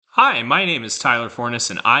Hi, my name is Tyler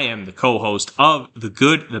Fornes, and I am the co-host of The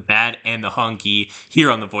Good, the Bad, and the Hunky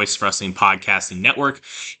here on the Voice of Wrestling Podcasting Network.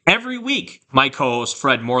 Every week, my co-host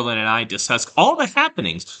Fred Moreland and I discuss all the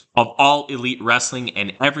happenings of All Elite Wrestling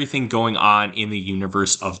and everything going on in the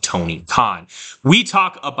universe of Tony Khan. We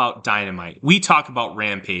talk about Dynamite, we talk about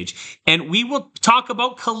Rampage, and we will talk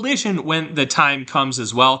about Collision when the time comes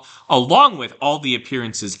as well, along with all the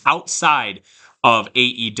appearances outside of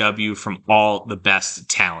AEW from all the best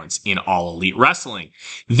talents in All Elite Wrestling.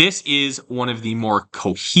 This is one of the more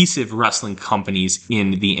cohesive wrestling companies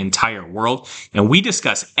in the entire world, and we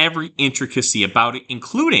discuss every intricacy about it,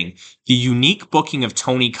 including the unique booking of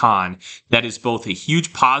Tony Khan that is both a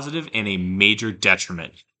huge positive and a major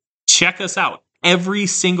detriment. Check us out every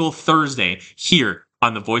single Thursday here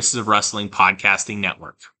on the Voices of Wrestling Podcasting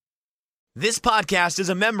Network. This podcast is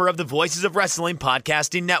a member of the Voices of Wrestling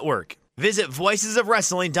Podcasting Network. Visit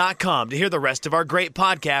voicesofwrestling.com to hear the rest of our great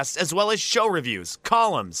podcasts, as well as show reviews,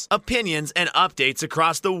 columns, opinions, and updates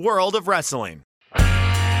across the world of wrestling.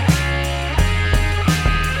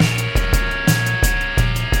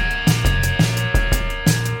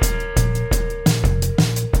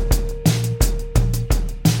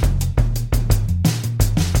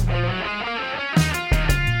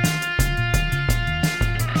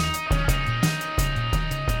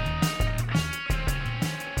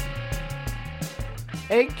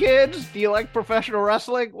 Hey kids, do you like professional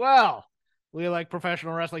wrestling? Well, we like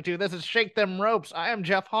professional wrestling too. This is Shake Them Ropes. I am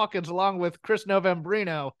Jeff Hawkins along with Chris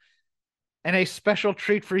Novembrino. And a special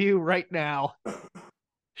treat for you right now.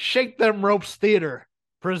 Shake Them Ropes Theater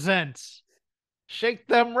presents Shake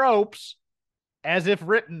Them Ropes as if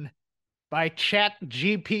written by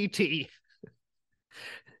ChatGPT.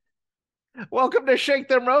 Welcome to Shake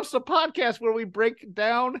Them Ropes, the podcast where we break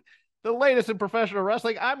down the latest in professional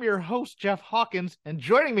wrestling. I'm your host, Jeff Hawkins, and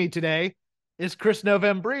joining me today is Chris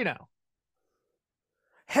Novembrino.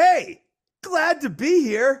 Hey, glad to be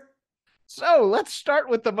here. So let's start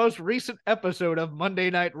with the most recent episode of Monday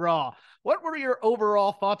Night Raw. What were your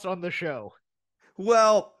overall thoughts on the show?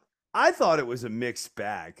 Well, I thought it was a mixed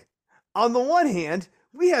bag. On the one hand,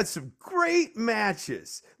 we had some great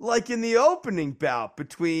matches, like in the opening bout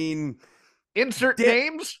between Insert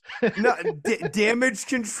names? Damage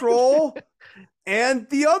Control and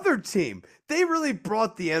the other team. They really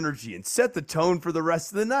brought the energy and set the tone for the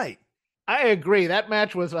rest of the night. I agree. That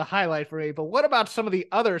match was a highlight for me. But what about some of the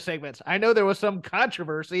other segments? I know there was some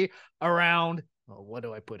controversy around, what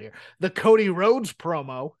do I put here? The Cody Rhodes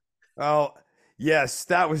promo. Oh, yes,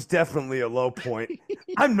 that was definitely a low point.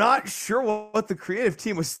 I'm not sure what the creative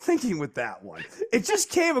team was thinking with that one. It just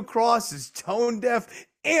came across as tone deaf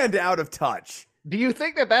and out of touch. Do you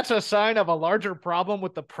think that that's a sign of a larger problem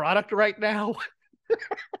with the product right now?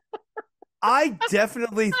 I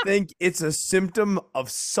definitely think it's a symptom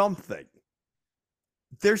of something.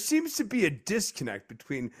 There seems to be a disconnect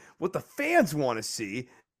between what the fans want to see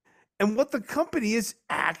and what the company is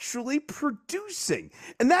actually producing.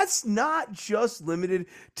 And that's not just limited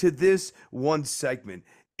to this one segment.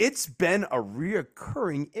 It's been a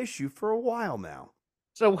reoccurring issue for a while now.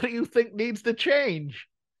 So what do you think needs to change?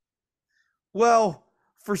 Well,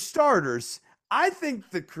 for starters, I think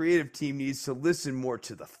the creative team needs to listen more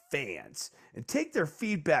to the fans and take their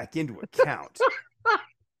feedback into account.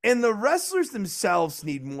 And the wrestlers themselves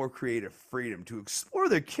need more creative freedom to explore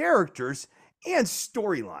their characters and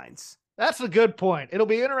storylines. That's a good point. It'll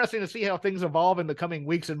be interesting to see how things evolve in the coming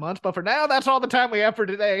weeks and months. But for now, that's all the time we have for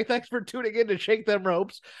today. Thanks for tuning in to Shake Them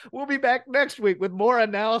Ropes. We'll be back next week with more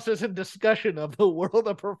analysis and discussion of the world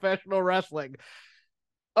of professional wrestling.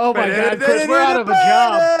 Oh my God, Chris, we're out of a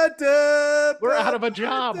job. We're out of a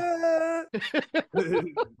job. What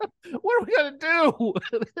are we going to do?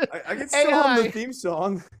 I can still hum the theme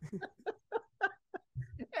song.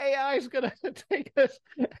 AI is going to take us.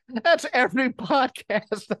 That's every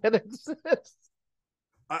podcast that exists.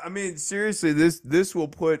 I mean, seriously, this will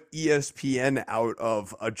put ESPN out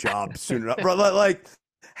of a job soon enough. Like,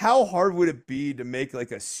 how hard would it be to make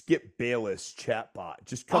like a Skip Bayless chatbot?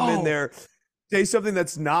 Just come in there, say something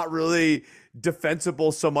that's not really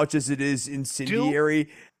defensible so much as it is incendiary.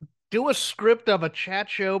 Do a script of a chat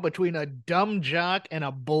show between a dumb jock and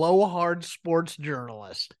a blowhard sports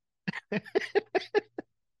journalist.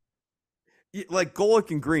 Like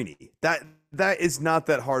Golick and Greeny. That is not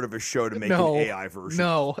that hard of a show to make an AI version.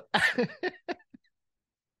 No.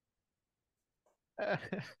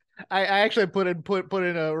 I actually put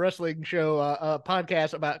in a wrestling show, a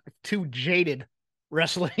podcast about two jaded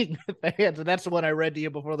wrestling fans, and that's the one I read to you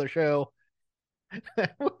before the show.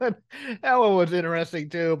 That one was interesting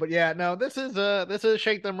too. But yeah, no, this is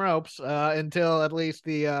Shake Them Ropes until at least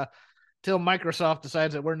the till Microsoft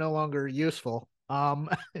decides that we're no longer useful.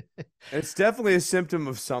 It's definitely a symptom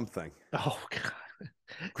of something. Oh God.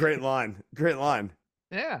 Great line. Great line.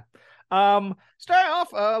 Yeah. Starting off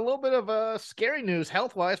a little bit of scary news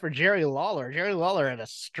health wise for Jerry Lawler. Jerry Lawler had a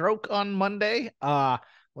stroke on Monday.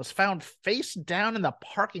 Was found face down in the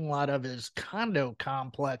parking lot of his condo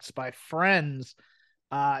complex by friends.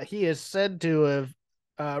 He is said to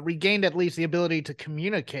have regained at least the ability to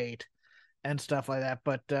communicate and stuff like that.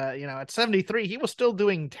 But at 73, he was still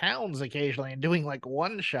doing towns occasionally and doing like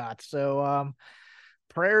one shots. So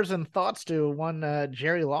prayers and thoughts to one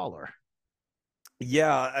Jerry Lawler.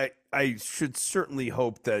 Yeah, I should certainly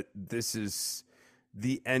hope that this is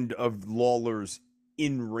the end of Lawler's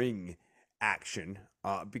in-ring action,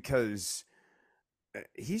 because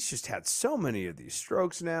he's just had so many of these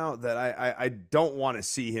strokes now that I don't want to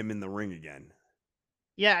see him in the ring again.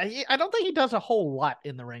 Yeah, I don't think he does a whole lot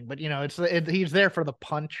in the ring, but he's there for the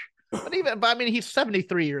punch. But I mean, he's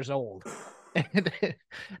 73 years old. And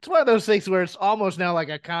it's one of those things where it's almost now like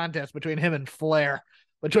a contest between him and Flair,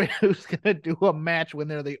 between who's going to do a match when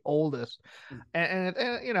they're the oldest. And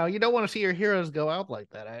you don't want to see your heroes go out like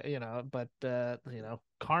that, but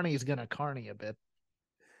Carney's going to Carney a bit.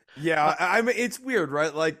 Yeah, I mean, it's weird,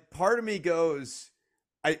 right? Like, part of me goes,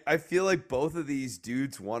 I feel like both of these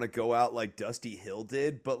dudes want to go out like Dusty Hill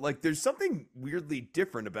did, but like there's something weirdly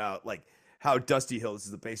different about like how Dusty Hill, this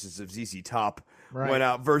is the basis of ZZ Top, went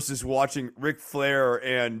out versus watching Ric Flair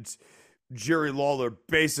and Jerry Lawler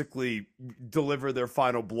basically deliver their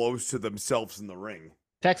final blows to themselves in the ring.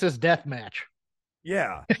 Texas Death Match.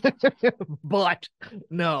 Yeah. But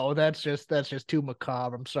no, that's just too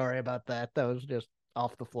macabre. I'm sorry about that. That was just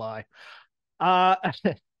off the fly.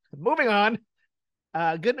 Moving on.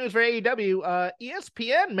 Good news for AEW.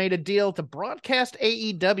 ESPN made a deal to broadcast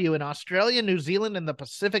AEW in Australia, New Zealand, and the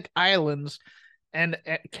Pacific Islands, and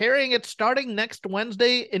carrying it starting next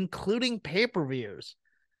Wednesday, including pay-per-views.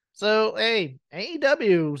 So, hey,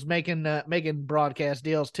 AEW's making broadcast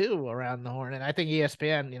deals too around the horn, and I think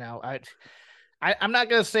ESPN. I'm not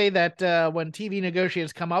going to say that when TV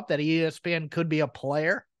negotiations come up that ESPN could be a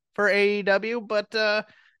player for AEW, but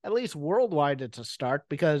at least worldwide it's a start,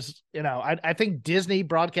 because I think Disney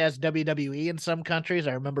broadcasts WWE in some countries.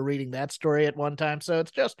 I remember reading that story at one time. So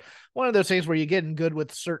it's just one of those things where you're getting good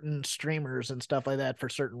with certain streamers and stuff like that for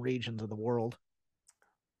certain regions of the world.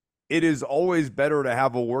 It is always better to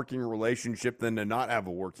have a working relationship than to not have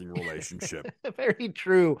a working relationship. Very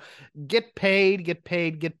true. Get paid, get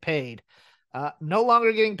paid, get paid. No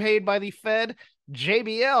longer getting paid by the Fed.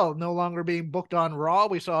 JBL no longer being booked on Raw.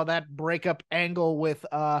 We saw that breakup angle with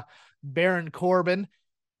Baron Corbin.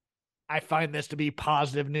 I find this to be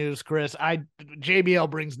positive news, Chris. JBL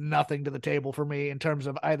brings nothing to the table for me in terms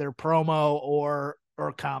of either promo or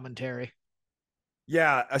commentary.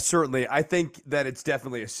 Yeah, certainly. I think that it's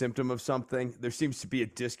definitely a symptom of something. There seems to be a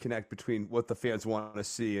disconnect between what the fans want to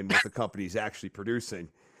see and what the company's actually producing.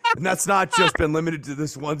 And that's not just been limited to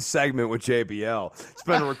this one segment with JBL. It's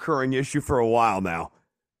been a recurring issue for a while now.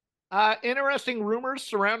 Interesting rumors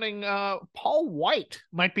surrounding Paul White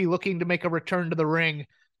might be looking to make a return to the ring.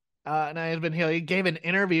 And he gave an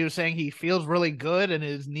interview saying he feels really good and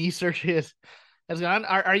his knee surgery has gone.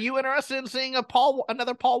 Are you interested in seeing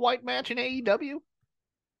another Paul White match in AEW?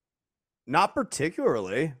 Not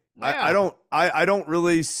particularly. Yeah. I don't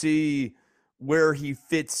really see where he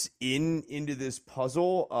fits into this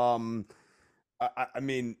puzzle. I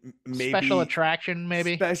mean, maybe special attraction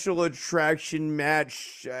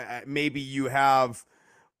match. Maybe you have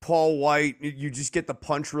Paul White. You just get the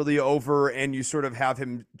punch really over, and you sort of have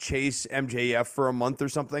him chase MJF for a month or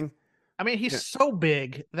something. I mean, he's so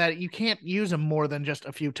big that you can't use him more than just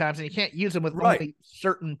a few times, and you can't use him with only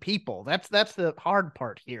certain people. That's the hard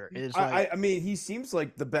part here. I mean, he seems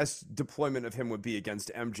like the best deployment of him would be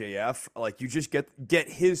against MJF. Like, you just get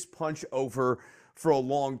his punch over for a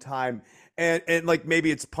long time, and like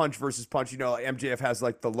maybe it's punch versus punch. Like MJF has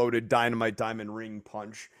like the loaded dynamite diamond ring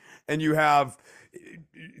punch, and you have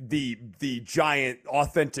the giant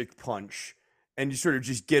authentic punch. And you sort of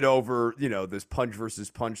just get over, this punch versus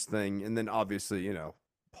punch thing. And then obviously,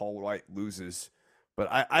 Paul White loses. But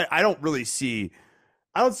I don't see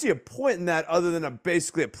a point in that other than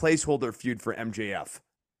basically a placeholder feud for MJF.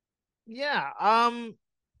 Yeah.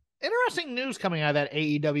 Interesting news coming out of that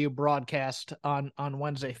AEW broadcast on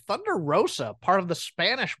Wednesday. Thunder Rosa, part of the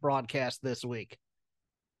Spanish broadcast this week.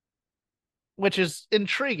 Which is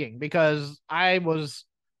intriguing because I was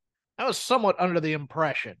somewhat under the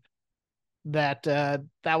impression that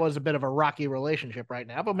was a bit of a rocky relationship right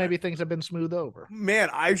now, but maybe things have been smoothed over. Man,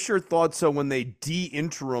 I sure thought so when they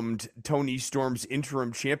de-interimed Tony Storm's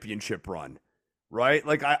interim championship run. right?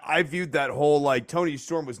 Like I viewed that whole like Toni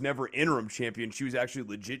Storm was never interim champion. She was actually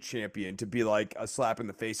legit champion to be like a slap in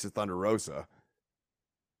the face of Thunder Rosa.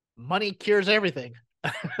 Money cures everything.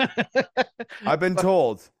 I've been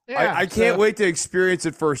told. Yeah, I can't wait to experience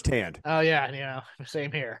it firsthand. Oh yeah,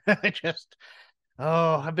 same here.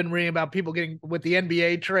 I've been reading about people getting with the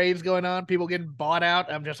NBA trades going on, people getting bought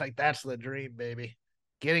out. I'm just like, that's the dream, baby.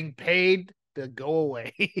 Getting paid to go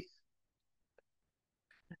away.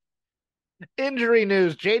 Injury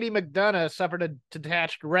news: JD McDonough suffered a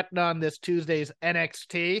detached retina on this Tuesday's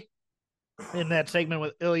NXT in that segment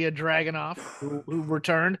with Ilya Dragunov, who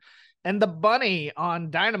returned. And the Bunny on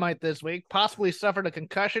Dynamite this week possibly suffered a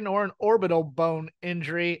concussion or an orbital bone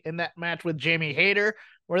injury in that match with Jamie Hayter,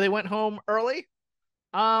 where they went home early.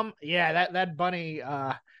 That Bunny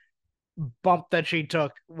bump that she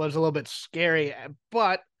took was a little bit scary,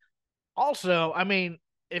 but also, I mean,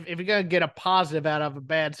 if you're gonna get a positive out of a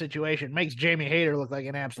bad situation, it makes Jamie Hayter look like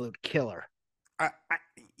an absolute killer. I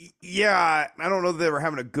don't know that they were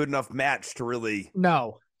having a good enough match to really.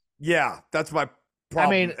 No. Yeah, that's my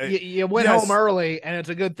problem. I mean, you went home early, and it's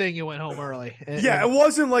a good thing you went home early. Yeah, it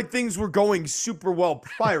wasn't like things were going super well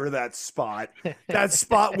prior to that spot. That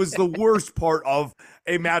spot was the worst part of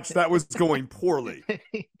a match that was going poorly.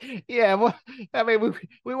 Yeah, well, I mean,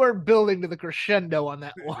 we weren't building to the crescendo on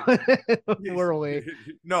that one, were we?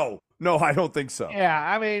 No, I don't think so. Yeah,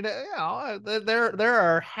 I mean, there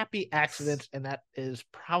are happy accidents, and that is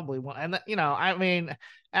probably one. And I mean,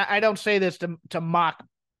 I don't say this to mock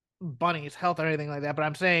Bunny's health or anything like that, but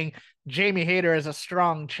I'm saying Jamie Hayter as a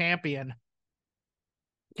strong champion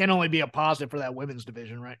can only be a positive for that women's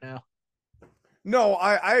division right now. No,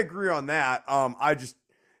 I agree on that. I just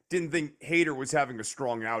didn't think Hayter was having a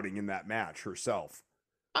strong outing in that match herself.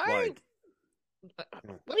 What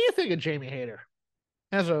do you think of Jamie Hayter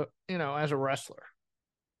as a wrestler?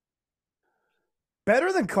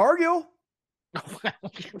 Better than Cargill?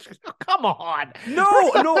 Come on. No.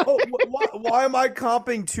 Why am I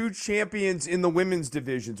comping two champions in the women's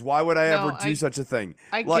divisions? Why would I ever do such a thing?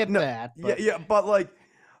 I get that. But... Yeah, but like,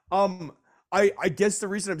 I guess the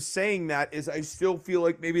reason I'm saying that is I still feel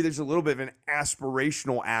like maybe there's a little bit of an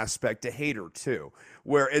aspirational aspect to Hayter too,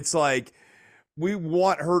 where it's like we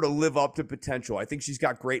want her to live up to potential. I think she's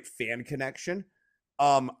got great fan connection.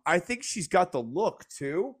 I think she's got the look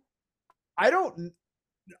too. I don't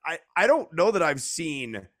know that I've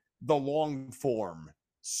seen the long form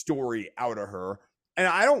story out of her. And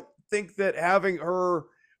I don't think that having her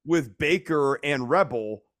with Baker and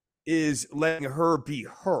Rebel is letting her be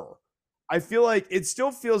her. I feel like it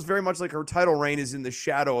still feels very much like her title reign is in the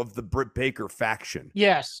shadow of the Britt Baker faction.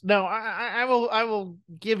 Yes. No, I will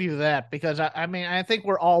give you that, because I mean, I think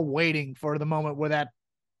we're all waiting for the moment where that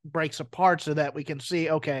breaks apart so that we can see,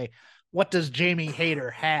 okay, what does Jamie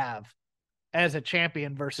Hayter have as a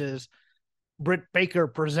champion versus Britt Baker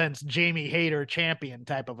presents Jamie Hayter champion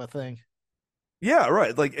type of a thing. Yeah,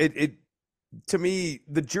 right. Like it to me,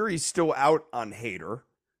 the jury's still out on Hayter,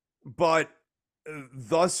 but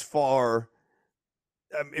thus far,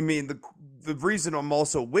 I mean, the reason I'm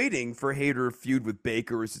also waiting for Hayter feud with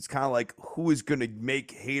Baker is it's kind of like, who is going to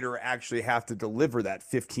make Hayter actually have to deliver that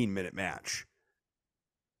 15-minute match?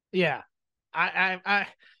 Yeah, I'm a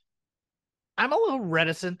little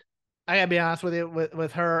reticent. I gotta be honest with you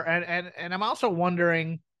with her, and I'm also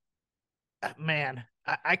wondering, man,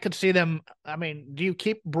 I could see them. I mean, do you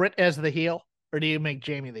keep Britt as the heel, or do you make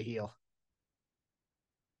Jamie the heel?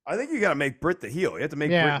 I think you got to make Britt the heel. You have to make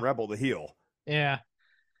Britt and Rebel the heel. Yeah,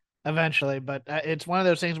 eventually, but it's one of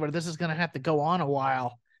those things where this is going to have to go on a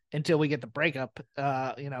while until we get the breakup.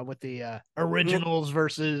 With the originals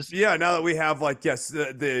versus. Yeah, now that we have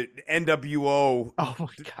the NWO. Oh my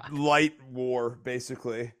God. Light war,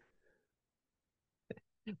 basically.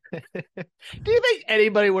 Do you think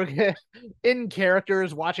anybody in character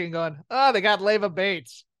is watching and going, oh, they got Leva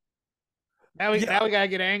Bates, now we gotta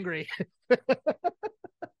get angry?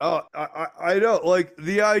 I know, like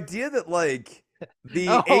the idea that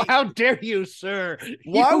how dare you, sir?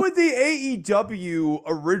 Why would the AEW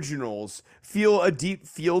originals feel a deep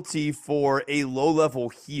fealty for a low-level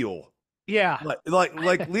heel? Yeah,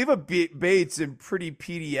 like Leva Bates and Pretty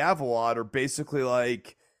Petey Avalon are basically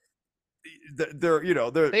like they are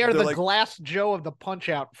the Glass Joe of the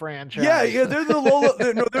Punch-Out franchise. Yeah, they're the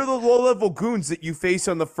low-level goons that you face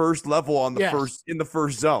on the first level in the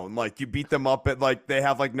first zone. Like you beat them up at they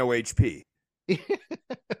have no HP.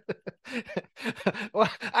 Well,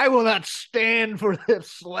 I will not stand for the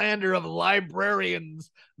slander of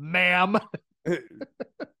librarians, ma'am.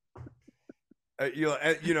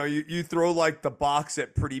 You throw like the box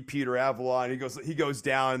at Pretty Peter Avalon. He goes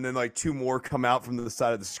down, and then like two more come out from the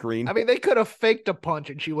side of the screen. I mean, they could have faked a punch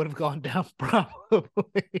and she would have gone down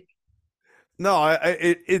probably. No,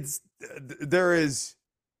 there is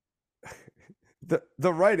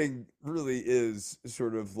the writing really is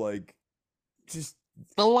sort of like just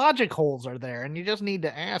The logic holes are there, and you just need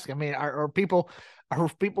to ask. I mean, are people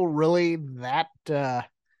really that?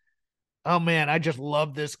 Oh man, I just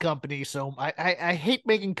love this company so. I hate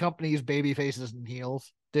making companies baby faces and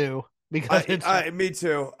heels too because me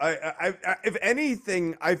too. I if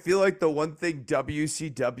anything, I feel like the one thing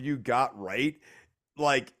WCW got right,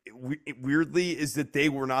 like weirdly, is that they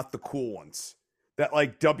were not the cool ones. That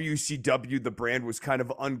like WCW, the brand was kind of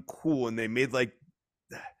uncool, and they made like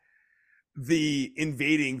the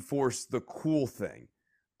invading force the cool thing.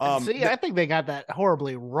 I think they got that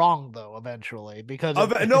horribly wrong though. Eventually, because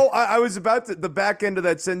I was about to. The back end of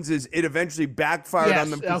that sentence is it eventually backfired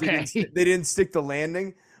on them because they didn't stick the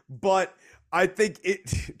landing. But I think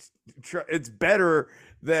it's better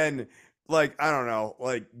than like I don't know,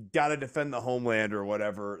 like gotta defend the homeland or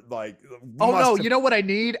whatever. Like you know what I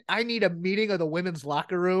need? I need a meeting of the women's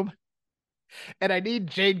locker room, and I need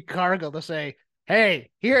Jade Cargill to say, "Hey,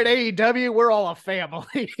 here at AEW, we're all a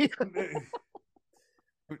family."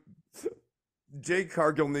 Jade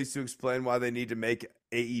Cargill needs to explain why they need to make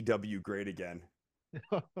AEW great again.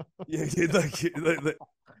 Come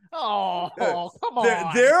on.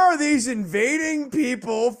 There are these invading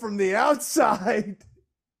people from the outside.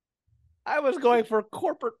 I was going for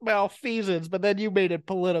corporate malfeasance, but then you made it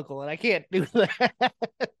political, and I can't do that.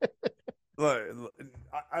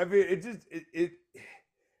 I mean,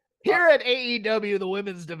 Here at AEW, the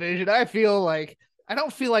women's division, I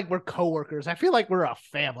don't feel like we're coworkers. I feel like we're a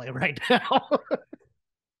family right now.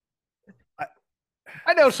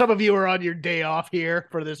 I know some of you are on your day off here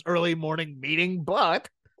for this early morning meeting, but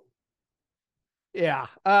yeah,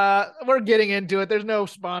 we're getting into it. There's no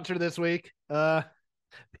sponsor this week.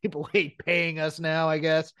 People hate paying us now, I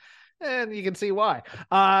guess. And you can see why.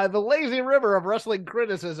 The lazy river of wrestling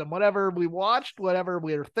criticism, whatever we watched, whatever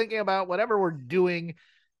we're thinking about, whatever we're doing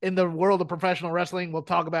in the world of professional wrestling, we'll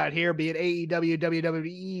talk about here, be it AEW,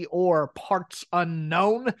 WWE, or parts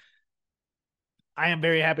unknown. I am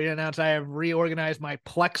very happy to announce I have reorganized my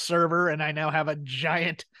Plex server, and I now have a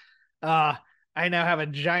giant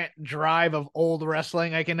drive of old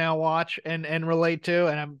wrestling I can now watch and relate to.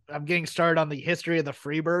 And I'm getting started on the history of the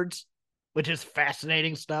Freebirds, which is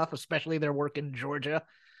fascinating stuff, especially their work in Georgia,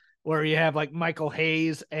 where you have like Michael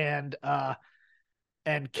Hayes and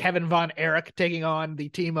Kevin Von Erich taking on the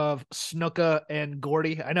team of Snuka and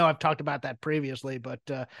Gordy. I know I've talked about that previously, but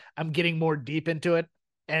I'm getting more deep into it.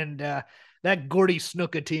 And that Gordy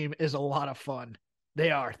Snuka team is a lot of fun.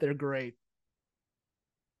 They're great.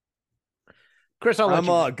 Chris, I'm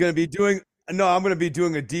going to be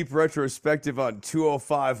doing a deep retrospective on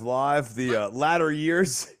 205 Live, the latter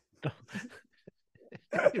years.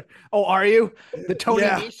 Oh, are you? The Tony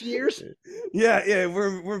Nese years? Yeah.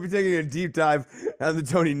 We're taking a deep dive on the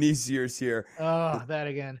Tony Nese years here. Oh, that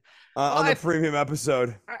again. On the premium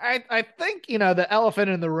episode. I think, the elephant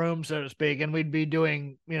in the room, so to speak, and we'd be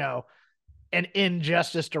doing, an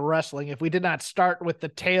injustice to wrestling if we did not start with the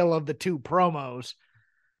tale of the two promos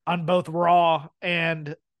on both Raw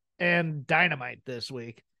and Dynamite this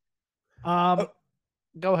week. Go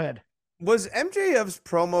ahead. Was MJF's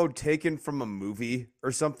promo taken from a movie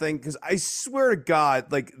or something? Because I swear to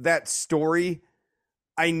God, like that story,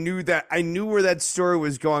 I knew where that story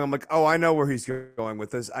was going. I'm like, oh, I know where he's going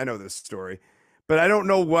with this. I know this story, but I don't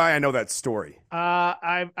know why I know that story.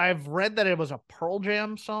 I've read that it was a Pearl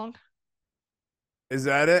Jam song. Is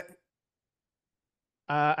that it?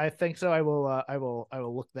 I think so. I will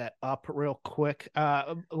look that up real quick.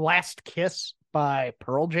 Last Kiss by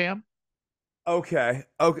Pearl Jam. Okay.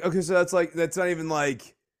 So that's not even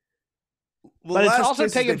like. Well, but it's also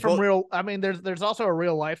taken from real. I mean, there's also a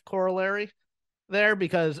real life corollary there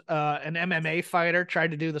because an MMA fighter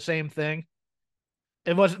tried to do the same thing.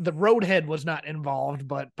 It wasn't the Roadhead was not involved,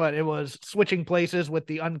 but it was switching places with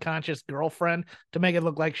the unconscious girlfriend to make it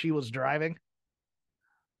look like she was driving.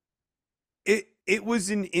 It was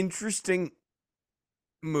an interesting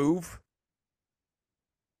move.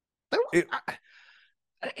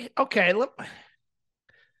 Okay, look.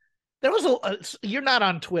 There was you're not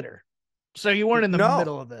on Twitter, so you weren't in the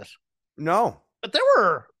middle of this. No, but there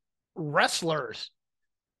were wrestlers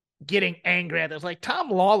getting angry at this. Like Tom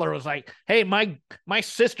Lawler was like, "Hey, my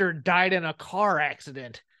sister died in a car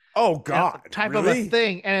accident." Oh God, type really? of a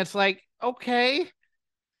thing, and it's like, okay.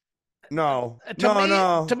 No.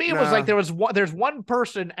 To me, it was like there's one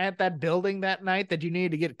person at that building that night that you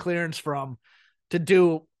needed to get clearance from to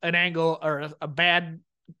do an angle or a bad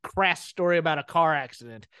crass story about a car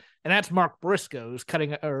accident, and that's Mark Briscoe,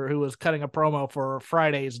 who was cutting a promo for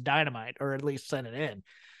Friday's Dynamite, or at least sent it in.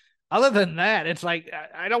 Other than that, it's like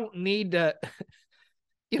I don't need to.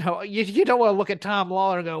 You don't want to look at Tom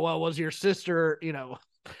Lawler and go, well, was your sister,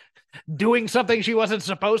 doing something she wasn't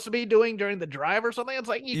supposed to be doing during the drive or something? It's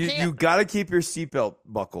like you got to keep your seatbelt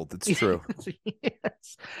buckled. It's true.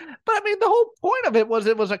 Yes. But I mean, the whole point of it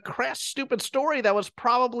was a crass, stupid story that was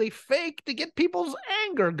probably fake to get people's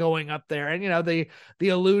anger going up there. And, the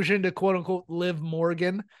allusion to quote unquote Liv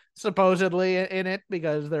Morgan supposedly in it,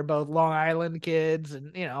 because they're both Long Island kids.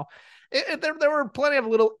 And, there were plenty of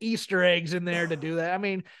little Easter eggs in there to do that. I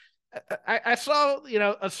mean, I saw,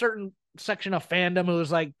 a certain section of fandom who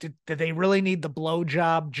was like, did they really need the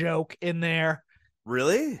blowjob joke in there?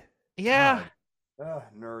 Really? Yeah.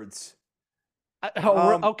 Nerds.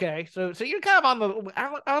 Okay. So you're kind of on the.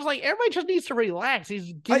 I was like, everybody just needs to relax.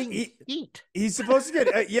 He's getting heat. He's supposed to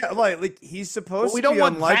get like he's supposed we to don't be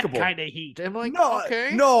want unlikable. that kind of heat. I'm like, no,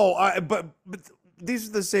 okay, no. But these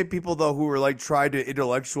are the same people though who were like trying to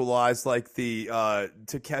intellectualize like the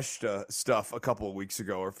Takeshita stuff a couple of weeks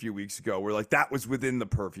ago or a few weeks ago, where like that was within the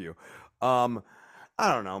purview. I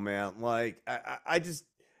don't know, man. Like I just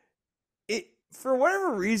for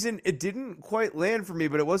whatever reason, it didn't quite land for me,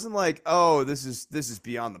 but it wasn't like, oh, this is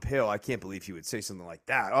beyond the pale. I can't believe he would say something like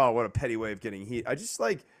that. Oh, what a petty way of getting heat. I just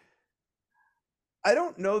like, I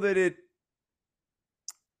don't know that it.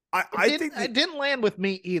 I think it didn't land with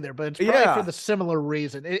me either, but it's probably for the similar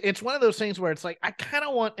reason. It's one of those things where it's like, I kind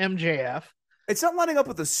of want MJF. It's not lining up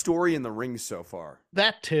with the story in the ring so far.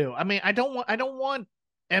 That too. I mean, I don't want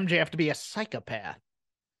MJF to be a psychopath.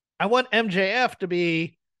 I want MJF to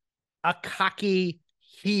be a cocky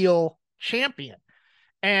heel champion.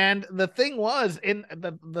 And the thing was, in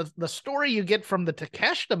the story you get from the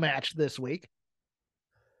Takeshita match this week,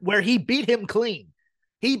 where he beat him clean.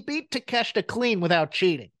 He beat Takeshita clean without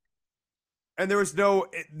cheating. And there was no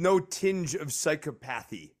tinge of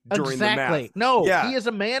psychopathy during the match. No, he is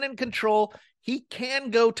a man in control. He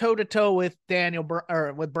can go toe-to-toe with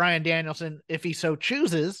with Bryan Danielson if he so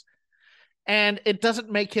chooses. And it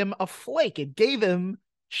doesn't make him a flake. It gave him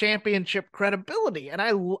championship credibility. And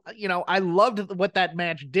I loved what that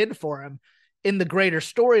match did for him in the greater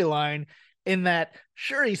storyline, in that,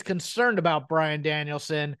 sure, he's concerned about Bryan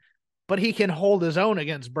Danielson, but he can hold his own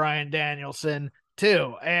against Bryan Danielson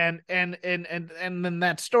too. And then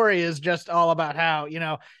that story is just all about how,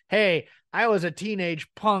 hey, I was a teenage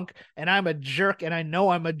punk and I'm a jerk and I know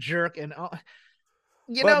I'm a jerk. And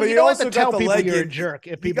you don't have to tell people you're a jerk.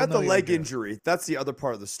 If people got the leg injury, that's the other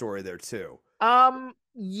part of the story there too.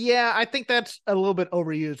 Yeah, I think that's a little bit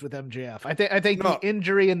overused with MJF. I think the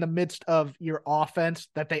injury in the midst of your offense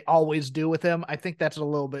that they always do with him, I think that's a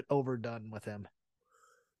little bit overdone with him.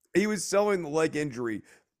 He was selling the leg injury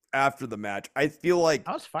after the match. I feel like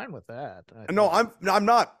I was fine with that. No, I'm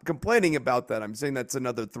not complaining about that. I'm saying that's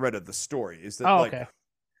another thread of the story. Is that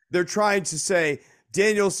they're trying to say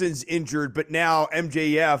Danielson's injured, but now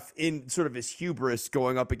MJF, in sort of his hubris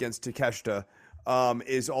going up against Takeshita,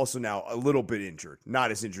 is also now a little bit injured.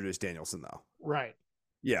 Not as injured as Danielson, though. Right.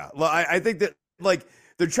 Yeah. Well, I think that like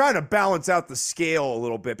they're trying to balance out the scale a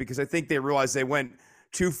little bit, because I think they realized they went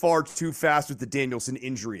too far too fast with the Danielson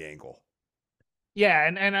injury angle. Yeah,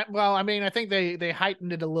 and well, I mean, I think they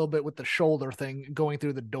heightened it a little bit with the shoulder thing going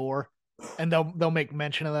through the door, and they'll make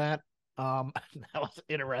mention of that. That was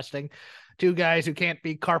interesting. Two guys who can't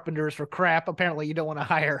be carpenters for crap. Apparently, you don't want to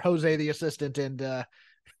hire Jose the assistant, and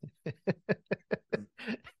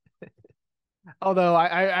although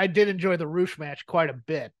I did enjoy the Roosh match quite a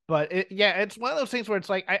bit, but it's one of those things where it's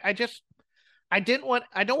like I don't want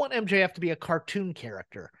MJF to be a cartoon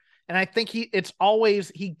character. And I think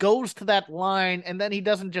he goes to that line, and then he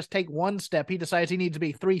doesn't just take one step. He decides he needs to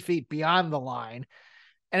be 3 feet beyond the line.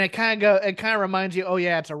 And it kind of reminds you, oh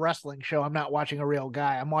yeah, it's a wrestling show. I'm not watching a real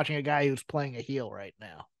guy. I'm watching a guy who's playing a heel right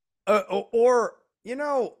now.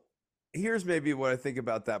 Here's maybe what I think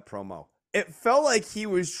about that promo. It felt like he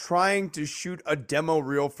was trying to shoot a demo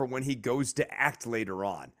reel for when he goes to act later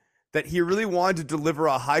on. That he really wanted to deliver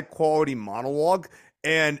a high quality monologue,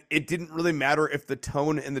 and it didn't really matter if the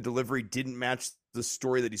tone and the delivery didn't match the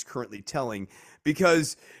story that he's currently telling,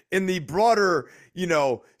 because in the broader,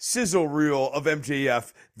 sizzle reel of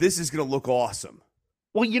MJF, this is going to look awesome.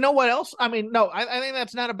 Well, you know what else? I mean, no, I think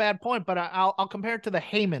that's not a bad point, but I'll compare it to the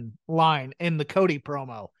Heyman line in the Cody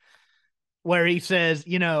promo, where he says,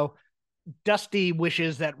 Dusty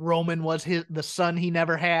wishes that Roman was the son he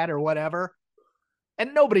never had or whatever.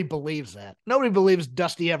 And nobody believes that. Nobody believes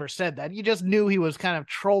Dusty ever said that. You just knew he was kind of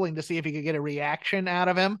trolling to see if he could get a reaction out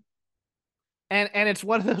of him. And it's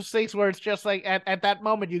one of those things where it's just like at that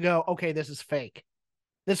moment you go, okay, this is fake.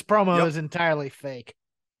 This promo is entirely fake.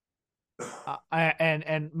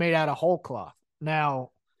 And made out of whole cloth.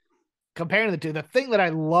 Now, comparing the two, the thing that I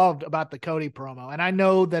loved about the Cody promo, and I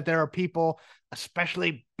know that there are people,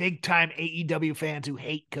 especially big time AEW fans, who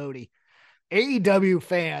hate Cody. AEW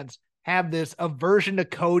fans have this aversion to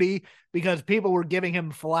Cody because people were giving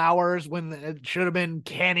him flowers when it should have been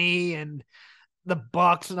Kenny and the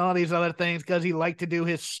Bucks and all these other things because he liked to do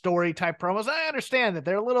his story type promos. I understand that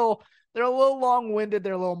they're a little long-winded,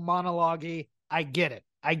 they're a little monologue-y. I get it.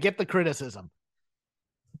 I get the criticism.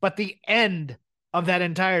 But the end of that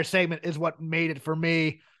entire segment is what made it for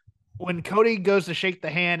me. When Cody goes to shake the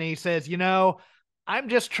hand and he says, I'm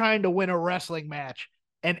just trying to win a wrestling match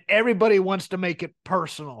and everybody wants to make it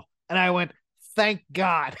personal. And I went, thank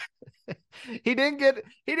God. He didn't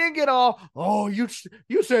get all, oh, you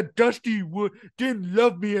said Dusty didn't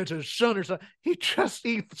love me as a son or something. He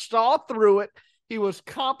saw through it. He was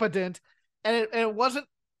competent, and it wasn't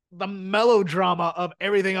the melodrama of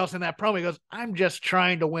everything else in that promo. He goes, I'm just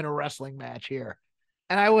trying to win a wrestling match here.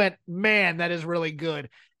 And I went, man, that is really good.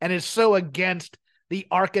 And it's so against the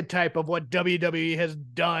archetype of what WWE has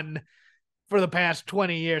done for the past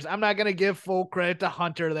 20 years. I'm not going to give full credit to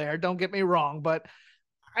Hunter there. Don't get me wrong, but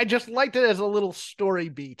I just liked it as a little story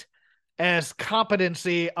beat, as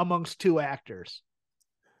competency amongst two actors.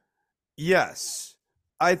 Yes.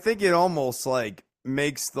 I think it almost like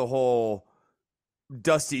makes the whole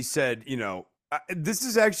Dusty said, this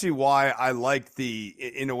is actually why I like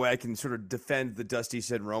in a way I can sort of defend the Dusty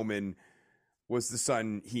said Roman was the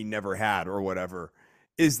son he never had or whatever,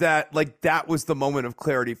 is that like that was the moment of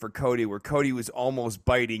clarity for Cody where Cody was almost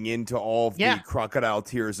biting into all of the crocodile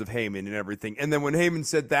tears of Heyman and everything. And then when Heyman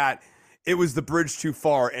said that, it was the bridge too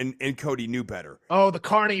far and Cody knew better. Oh, the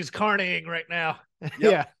Carney's carnying right now. Yep.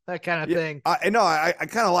 Yeah, that kind of thing. I know. I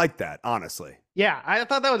kind of like that, honestly. Yeah, I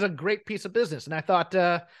thought that was a great piece of business. And I thought,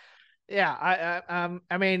 I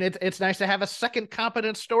mean, it's nice to have a second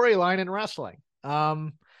competent storyline in wrestling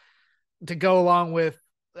to go along with.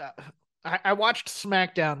 I watched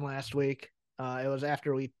SmackDown last week. It was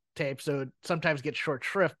after we taped, so it sometimes gets short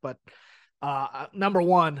shrift. But number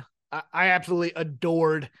one, I absolutely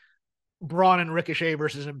adored Braun and Ricochet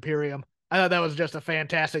versus Imperium. I thought that was just a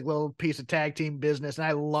fantastic little piece of tag team business, and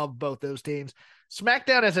I love both those teams.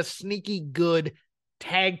 SmackDown has a sneaky good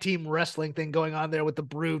tag team wrestling thing going on there with the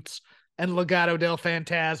Brutes and Legado del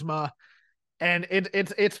Fantasma, and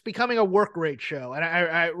it's becoming a work rate show, and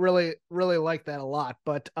I really like that a lot.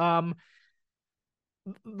 But the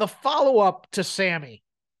follow up to Sammy,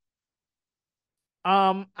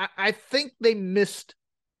 I think they missed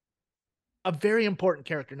a very important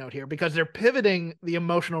character note here because they're pivoting the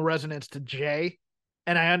emotional resonance to Jay,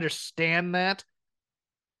 and I understand that,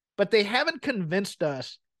 but they haven't convinced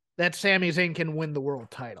us that Sami Zayn can win the world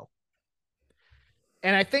title.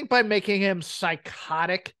 And I think by making him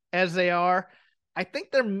psychotic as they are, I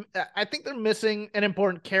think they're missing an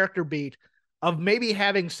important character beat of maybe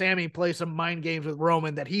having Sammy play some mind games with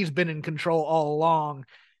Roman that he's been in control all along,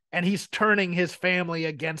 and he's turning his family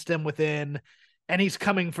against him within, and he's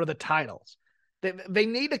coming for the titles. They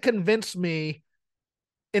need to convince me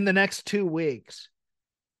in the next 2 weeks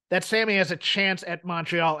that Sammy has a chance at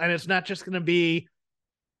Montreal, and it's not just going to be,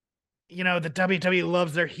 the WWE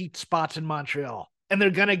loves their heat spots in Montreal, and they're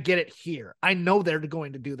going to get it here. I know they're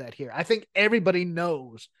going to do that here. I think everybody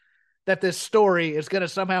knows that this story is going to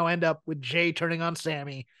somehow end up with Jay turning on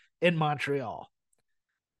Sammy in Montreal.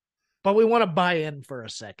 But we want to buy in for a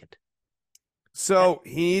second. So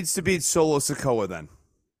he needs to beat Solo Sikoa then.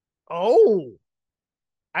 Oh,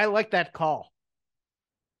 I like that call.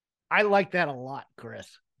 I like that a lot, Chris.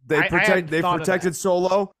 They protected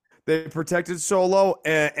Solo. They protected Solo,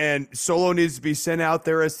 and Solo needs to be sent out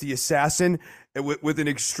there as the assassin with an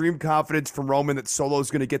extreme confidence from Roman that Solo's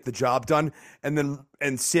going to get the job done, and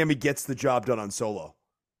Sammy gets the job done on Solo.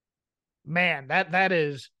 Man, that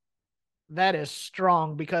is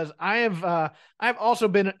strong because I've also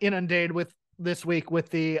been inundated with this week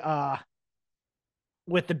with the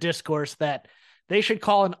discourse that they should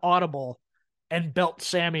call an audible and belt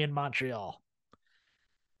Sammy in Montreal.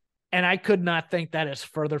 And I could not think that is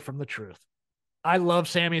further from the truth. I love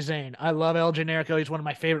Sami Zayn. I love El Generico. He's one of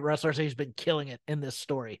my favorite wrestlers. He's been killing it in this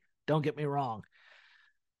story. Don't get me wrong.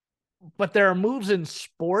 But there are moves in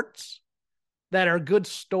sports that are good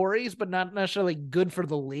stories, but not necessarily good for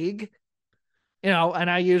the league. And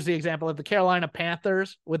I use the example of the Carolina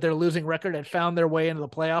Panthers with their losing record had found their way into the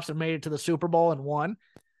playoffs and made it to the Super Bowl and won.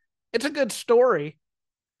 It's a good story,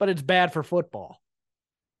 but it's bad for football.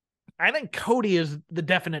 I think Cody is the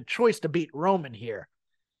definite choice to beat Roman here.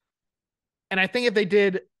 And I think if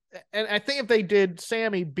they did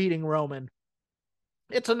Sammy beating Roman,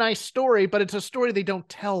 it's a nice story, but it's a story they don't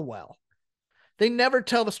tell well. They never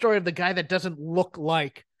tell the story of the guy that doesn't look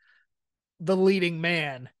like the leading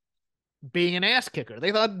man being an ass kicker.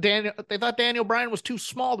 They thought Daniel Bryan was too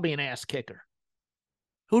small to be an ass kicker.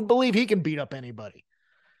 Who'd believe he can beat up anybody?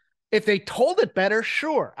 If they told it better,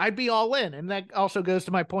 sure, I'd be all in. And that also goes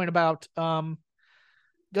to my point about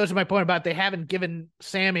they haven't given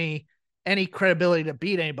Sammy any credibility to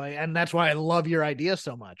beat anybody, and that's why I love your idea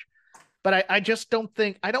so much. But I just don't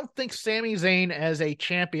think Sami Zayn as a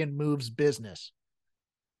champion moves business,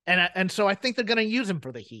 and so I think they're going to use him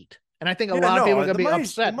for the heat. And I think a lot of people are going to be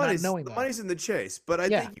upset not knowing that. The money's in the chase, but I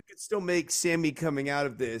think you could still make Sammy coming out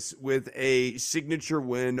of this with a signature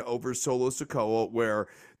win over Solo Sikoa, where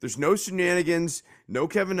there's no shenanigans, no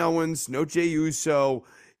Kevin Owens, no Jey Uso.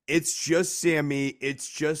 It's just Sammy, it's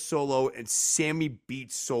just Solo, and Sammy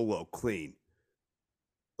beats Solo clean.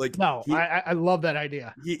 I love that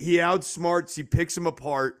idea. He outsmarts, he picks him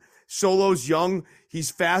apart. Solo's young, he's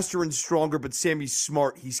faster and stronger, but Sammy's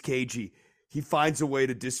smart, he's cagey. He finds a way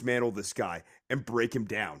to dismantle this guy and break him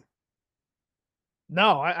down.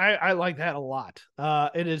 No, I like that a lot.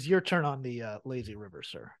 It is your turn on the lazy river,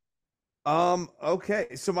 sir. Okay.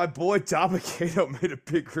 So my boy Dabba-Kato made a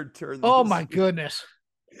big return. Oh my goodness.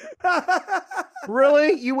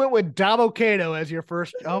 Really? You went with Dabba-Kato as your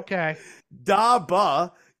first? Okay.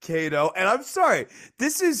 Dabba-Kato. And I'm sorry.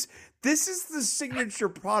 This is the signature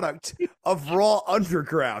product of Raw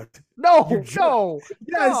Underground. No.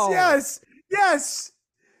 Yes.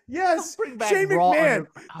 Shane McMahon,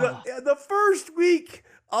 the first week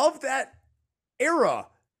of that era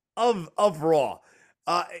of Raw,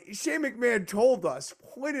 Shane McMahon told us,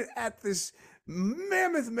 pointed at this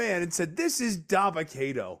mammoth man and said, "This is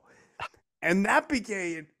Dabba-Kato," and that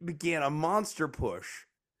began a monster push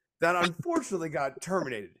that unfortunately got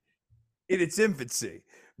terminated in its infancy.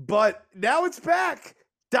 But now it's back.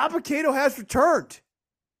 Dabba-Kato has returned.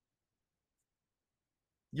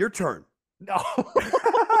 Your turn. No.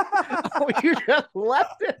 Oh, you just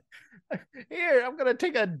left it. Here, I'm going to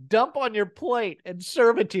take a dump on your plate and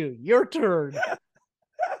serve it to you. Your turn.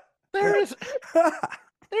 There's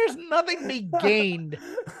nothing to be gained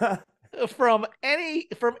from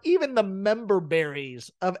even the member berries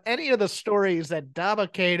of any of the stories that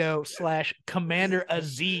Dabba-Kato / Commander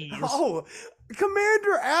Aziz. Oh,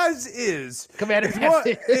 Commander As is one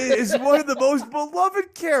of the most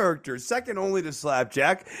beloved characters, second only to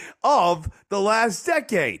Slapjack, of the last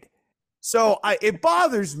decade. So it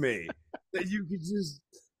bothers me that you could just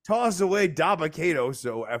toss away Dabba-Kato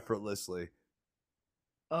so effortlessly.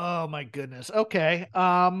 Oh my goodness. Okay.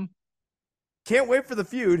 Can't wait for the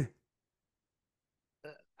feud.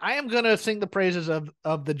 I am gonna sing the praises of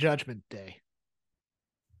the Judgment Day.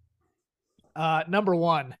 Number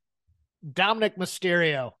one, Dominic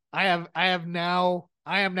Mysterio. I am now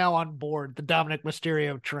on board the Dominic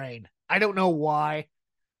Mysterio train. I don't know why.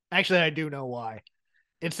 Actually, I do know why.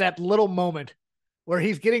 It's that little moment where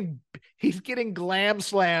he's getting glam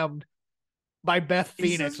slammed by Beth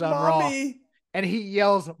Phoenix on Raw, and he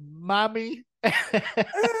yells, "Mommy!"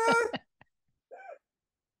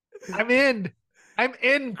 I'm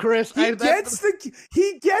in, Chris. He gets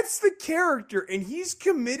the character, and he's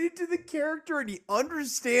committed to the character, and he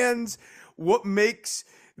understands what makes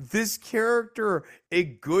this character a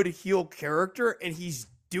good heel character, and he's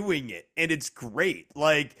doing it, and it's great.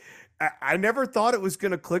 Like, I never thought it was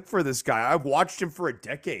going to click for this guy. I've watched him for a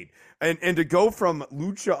decade. And to go from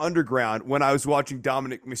Lucha Underground when I was watching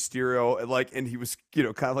Dominic Mysterio, and he was, kind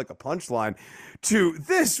of like a punchline, to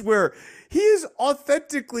this where he is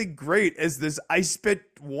authentically great as this. I spent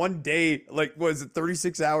one day, was it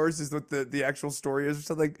 36 hours is what the actual story is or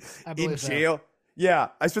something, in jail. So. Yeah,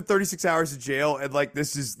 I spent 36 hours in jail, and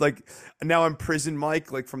this is now I'm prison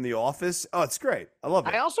Mike, from The Office. Oh, it's great. I love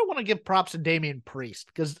it. I also want to give props to Damian Priest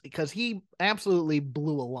because he absolutely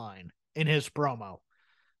blew a line in his promo.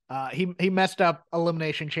 He messed up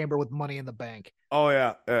Elimination Chamber with Money in the Bank. Oh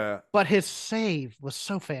yeah. But his save was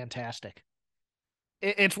so fantastic.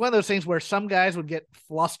 It's one of those things where some guys would get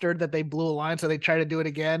flustered that they blew a line, so they try to do it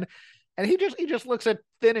again. And he just looks at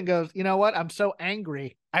Finn and goes, "You know what? I'm so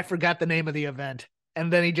angry. I forgot the name of the event."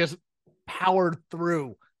 And then he just powered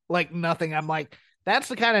through like nothing. I'm like, that's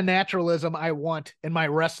the kind of naturalism I want in my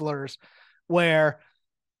wrestlers, where,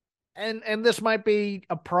 and this might be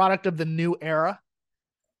a product of the new era,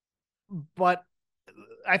 but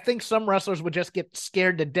I think some wrestlers would just get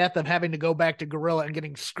scared to death of having to go back to Gorilla and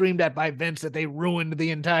getting screamed at by Vince that they ruined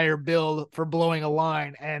the entire build for blowing a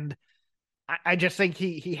line. And I just think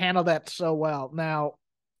he handled that so well. Now,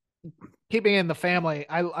 keeping in the family,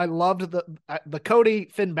 I loved the Cody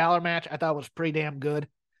Finn Balor match. I thought was pretty damn good.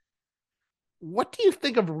 What do you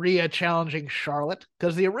think of Rhea challenging Charlotte?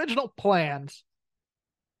 Because the original plans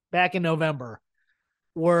back in November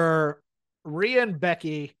were Rhea and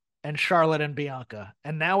Becky and Charlotte and Bianca.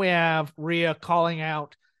 And now we have Rhea calling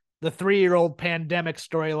out the 3-year-old pandemic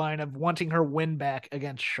storyline of wanting her win back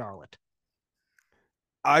against Charlotte.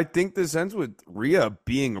 I think this ends with Rhea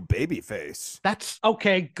being a babyface. That's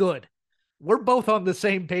okay, good. We're both on the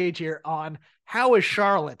same page here on how is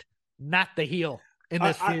Charlotte not the heel in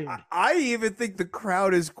this feud. I even think the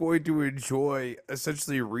crowd is going to enjoy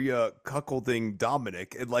essentially Rhea cuckolding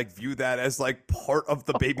Dominic and like view that as like part of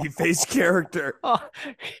the babyface character. Oh,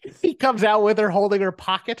 he comes out with her holding her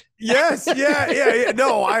pocket. Yes, yeah.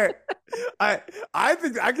 No, I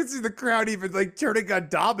think I can see the crowd even like turning on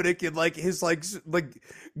Dominic and like his like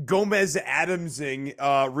Gomez Adamsing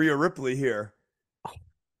Rhea Ripley here.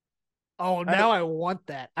 Oh, now I want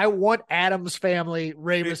that. I want Adam's family,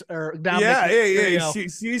 Ramus or Dominic. Yeah.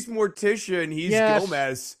 She's Morticia and he's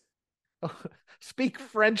Gomez. Speak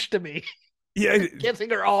French to me. Yeah,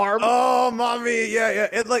 kissing her arm. Oh, mommy, yeah.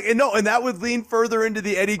 And that would lean further into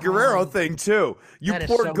the Eddie Guerrero thing too. You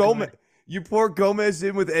pour Gomez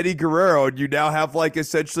in with Eddie Guerrero, and you now have like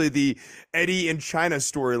essentially the Eddie and China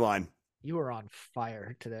storyline. You are on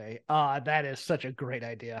fire today. That is such a great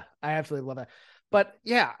idea. I absolutely love that. But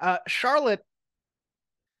yeah, Charlotte's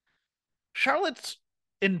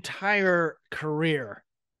entire career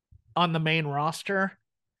on the main roster,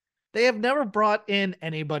 they have never brought in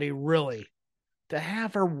anybody really to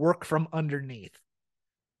have her work from underneath.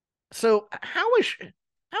 So how is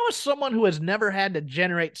someone who has never had to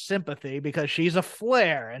generate sympathy because she's a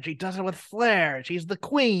Flair and she does it with Flair and she's the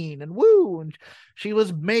queen and woo and she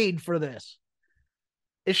was made for this?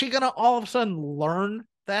 Is she gonna all of a sudden learn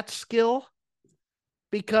that skill?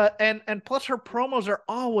 Because and plus her promos are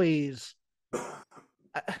always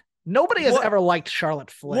nobody has ever liked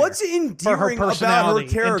Charlotte Flair. What's endearing about her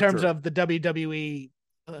character in terms of the WWE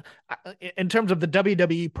in terms of the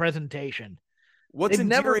WWE presentation? What's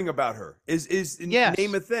endearing about her is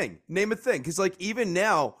name a thing because like even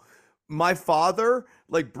now my father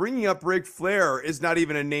like bringing up Ric Flair is not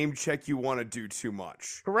even a name check you want to do too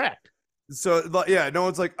much. Correct. So yeah, no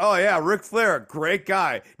one's like, oh yeah, Ric Flair, great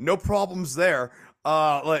guy, no problems there.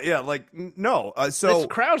 No. So this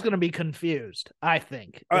crowd's going to be confused. I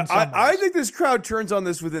think. I think this crowd turns on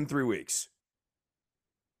this within 3 weeks.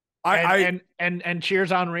 And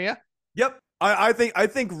cheers on Rhea. Yep. I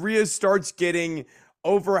think Rhea starts getting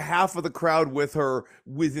over half of the crowd with her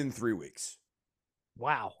within 3 weeks.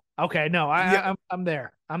 Wow. Okay. No, I'm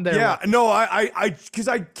there. I'm there. Yeah. No, because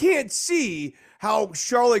I can't see how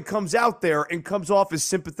Charlotte comes out there and comes off as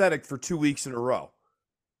sympathetic for 2 weeks in a row.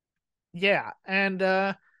 Yeah, and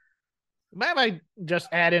might I just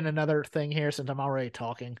add in another thing here since I'm already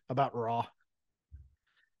talking about Raw?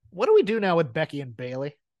 What do we do now with Becky and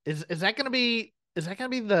Bayley? Is that gonna be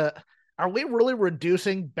are we really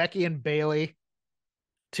reducing Becky and Bayley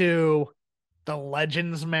to the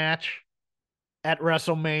Legends match at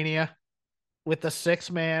WrestleMania with the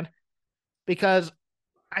 6-man? Because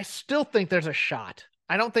I still think there's a shot.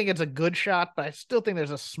 I don't think it's a good shot, but I still think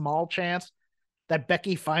there's a small chance that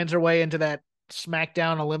Becky finds her way into that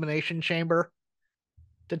SmackDown Elimination Chamber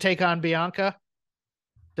to take on Bianca,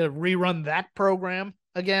 to rerun that program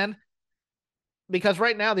again. Because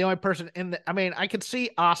right now, the only person I could see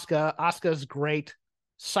Asuka. Asuka's great.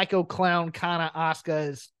 Psycho Clown Kana Asuka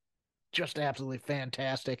is just absolutely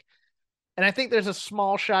fantastic. And I think there's a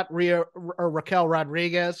small shot Rhea or Raquel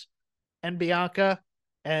Rodriguez and Bianca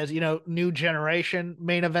as, new generation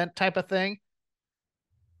main event type of thing.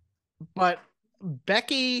 But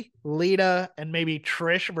Becky, Lita, and maybe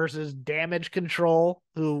Trish versus Damage Control,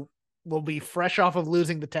 who will be fresh off of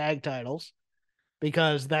losing the tag titles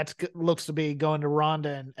because that looks to be going to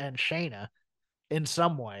Ronda and Shayna in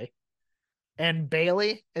some way. And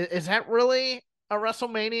Bayley, is that really a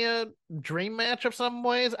WrestleMania dream match of some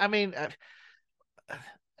ways? I mean,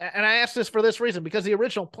 and I asked this for this reason, because the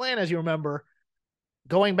original plan, as you remember,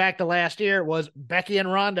 going back to last year, was Becky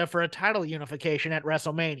and Ronda for a title unification at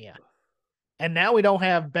WrestleMania. And now we don't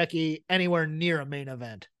have Becky anywhere near a main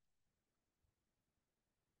event.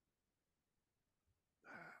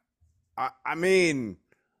 I mean,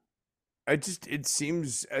 it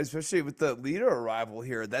seems, especially with the Lita arrival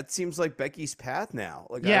here, that seems like Becky's path now.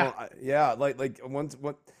 Like, once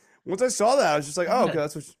I saw that, I was just like, oh, okay,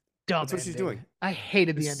 that's what she's doing. I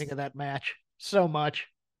hated the ending of that match so much.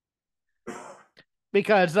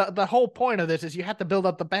 Because the whole point of this is you have to build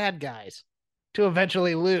up the bad guys to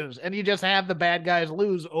eventually lose. And you just have the bad guys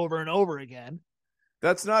lose over and over again.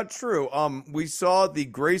 That's not true. We saw the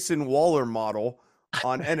Grayson Waller model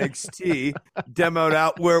on NXT demoed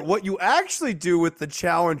out, where what you actually do with the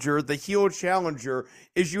challenger, the heel challenger,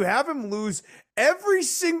 is you have him lose every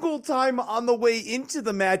single time on the way into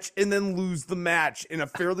the match and then lose the match in a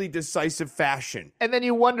fairly decisive fashion. And then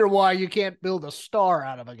you wonder why you can't build a star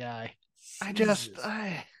out of a guy. Jesus.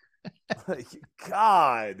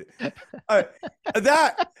 God, I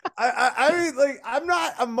mean, like, I'm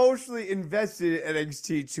not emotionally invested in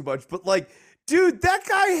NXT too much, but like, dude, that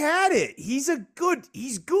guy had it. He's good.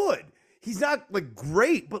 He's not like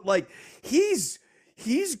great, but like, he's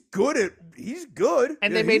good.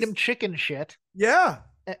 And they made him chicken shit. Yeah.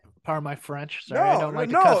 Pardon my French. Sorry, I don't like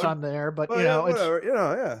to cuss on there, but you know, whatever,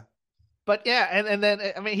 yeah. But yeah, and then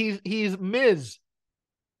I mean, he's Miz.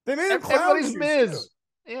 They made him everybody's Miz.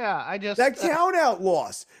 Yeah, I just that count out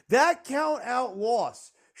loss. That count out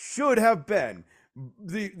loss should have been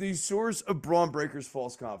the source of Braun Breaker's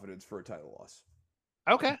false confidence for a title loss.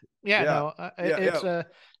 Okay.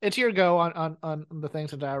 It's your go on the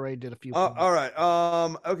things that I already did a few. All right.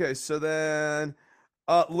 Okay. So then,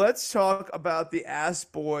 let's talk about the Ass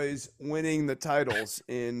Boys winning the titles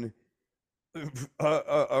in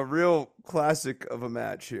a real classic of a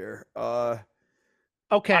match here.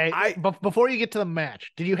 Okay, but before you get to the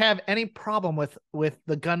match, did you have any problem with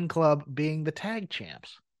the Gun Club being the tag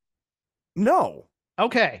champs? No.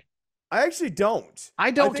 Okay. I actually don't.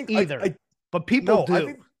 I don't either. But people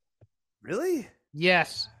do. Really?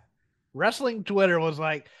 Yes. Wrestling Twitter was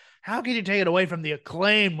like, how can you take it away from the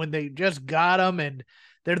Acclaim when they just got them and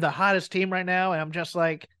they're the hottest team right now? And I'm just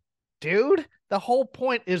like, dude, the whole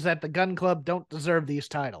point is that the Gun Club don't deserve these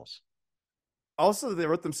titles. Also, they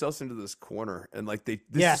wrote themselves into this corner, and like this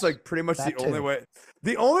is like pretty much the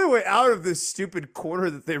only way out of this stupid corner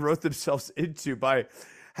that they wrote themselves into by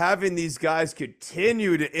having these guys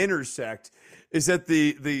continue to intersect is that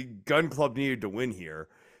the Gun Club needed to win here.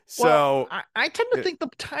 So I tend to think the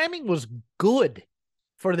timing was good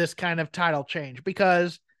for this kind of title change,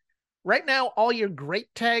 because right now all your great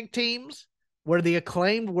tag teams where the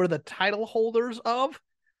Acclaimed were the title holders of,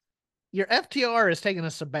 your FTR is taking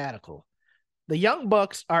a sabbatical. The Young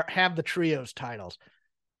Bucks have the trios titles.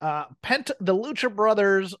 The Lucha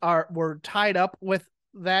Brothers were tied up with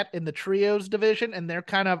that in the trios division, and they're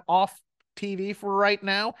kind of off TV for right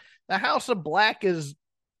now. The House of Black is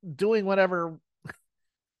doing whatever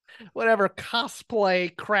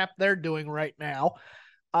cosplay crap they're doing right now,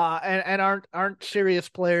 and aren't serious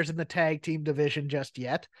players in the tag team division just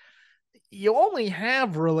yet. You only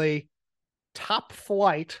have really Top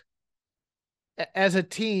Flight as a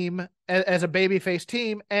team, as a babyface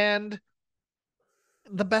team, and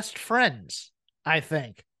the Best Friends, I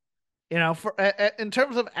think. You know, for in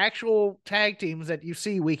terms of actual tag teams that you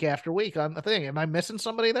see week after week on the thing. Am I missing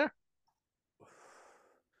somebody there?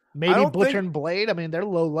 Maybe Butcher and Blade. I mean, they're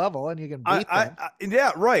low level, and you can beat them.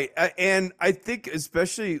 Yeah, right. And I think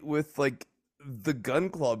especially with like the Gun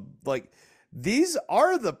Club, like these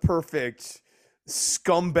are the perfect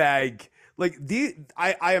scumbag. Like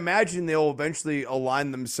I imagine they'll eventually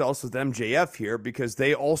align themselves with MJF here, because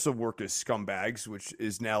they also work as scumbags, which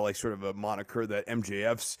is now like sort of a moniker that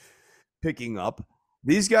MJF's picking up.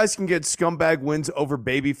 These guys can get scumbag wins over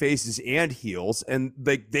baby faces and heels, and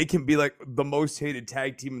they can be like the most hated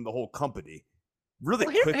tag team in the whole company. Really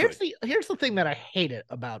quickly. Here's the thing that I hated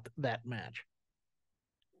about that match.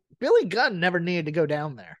 Billy Gunn never needed to go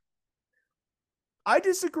down there. I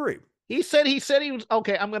disagree. He said he was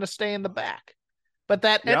okay. I'm going to stay in the back, but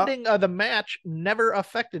that ending of the match never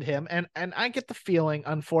affected him. And I get the feeling,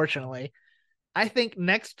 unfortunately, I think in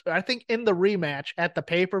the rematch at the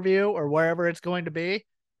pay-per-view or wherever it's going to be,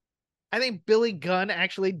 I think Billy Gunn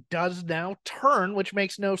actually does now turn, which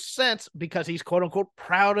makes no sense because he's quote unquote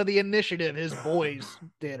proud of the initiative his boys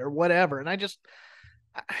did or whatever. And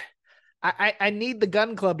I need the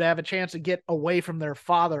Gun Club to have a chance to get away from their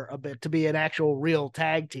father a bit to be an actual real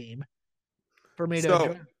tag team for me to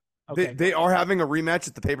enjoy. Okay, they are having a rematch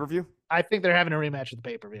at the pay-per-view? I think they're having a rematch at the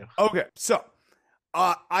pay-per-view. Okay, so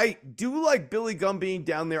I do like Billy Gunn being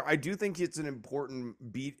down there. I do think it's an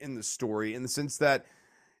important beat in the story, in the sense that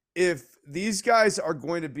if these guys are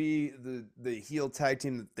going to be the heel tag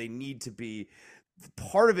team that they need to be,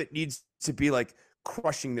 part of it needs to be like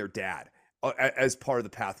crushing their dad as part of the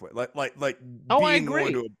pathway. Like I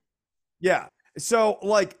agree. Yeah. So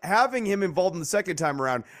like having him involved in the second time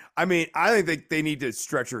around, I mean, I think they need to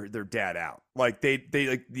stretch their dad out. Like they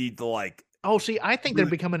like need to like. Oh, see, I think they're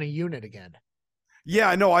becoming a unit again.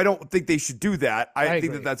 Yeah, no, I don't think they should do that. I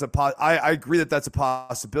think agree. that's I agree that that's a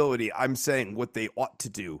possibility. I'm saying what they ought to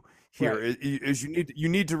do here is you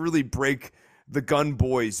need to really break the Gun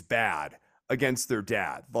Boys bad against their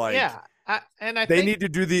dad. Like, Yeah, I they think need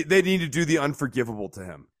to do the unforgivable to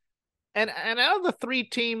him. and out of the three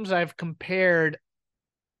teams I've compared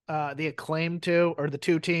the Acclaimed to, or the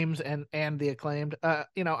two teams and the Acclaimed,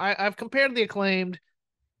 I've compared the Acclaimed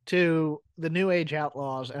to the New Age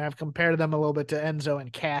Outlaws, and I've compared them a little bit to Enzo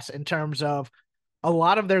and Cass in terms of a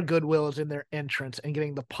lot of their goodwill is in their entrance and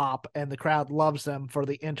getting the pop, and the crowd loves them for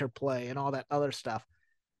the interplay and all that other stuff.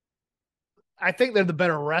 I think they're the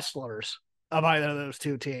better wrestlers of either of those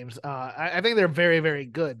two teams. I think they're very, very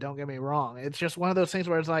good. Don't get me wrong. It's just one of those things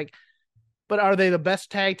where it's like, but are they the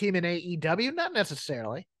best tag team in AEW? Not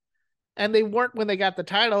necessarily. And they weren't when they got the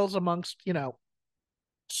titles amongst,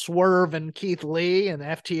 Swerve and Keith Lee and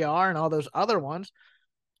FTR and all those other ones.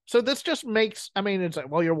 So this just makes, it's like,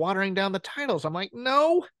 well, you're watering down the titles. I'm like,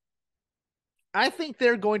 no. I think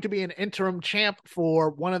they're going to be an interim champ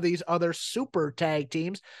for one of these other super tag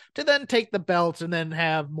teams to then take the belts and then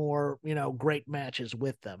have more, great matches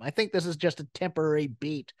with them. I think this is just a temporary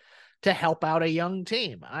beat to help out a young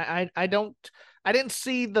team. I didn't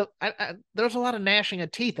see there's a lot of gnashing of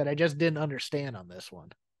teeth that I just didn't understand on this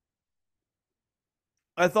one.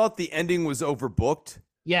 I thought the ending was overbooked.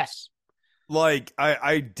 Yes. Like,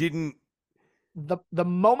 I didn't. The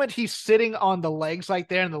moment he's sitting on the legs like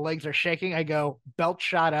there and the legs are shaking, I go, belt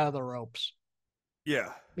shot out of the ropes.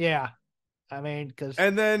 Yeah. Yeah. Because.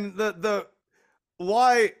 And then the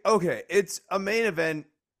why? Okay, it's a main event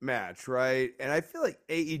match, right? And I feel like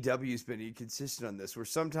AEW's been inconsistent on this, where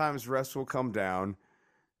sometimes refs will come down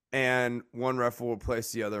and one ref will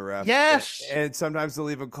replace the other ref. Yes. And sometimes they'll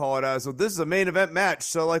even call it out. So this is a main event match.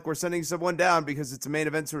 So, like, we're sending someone down because it's a main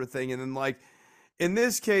event sort of thing. And then, like, in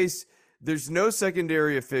this case, there's no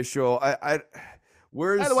secondary official.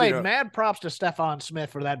 Where's, by the way, mad props to Stefan Smith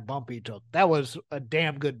for that bump he took. That was a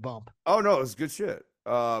damn good bump. Oh, no, it was good shit.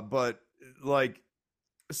 But, like,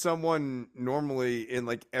 someone normally in,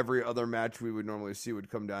 like, every other match we would normally see would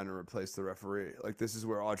come down and replace the referee. Like, this is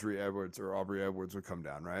where Aubrey Edwards would come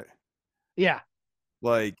down, right? Yeah.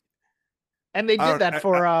 Like, and they did that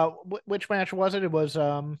for which match was it? It was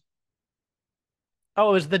it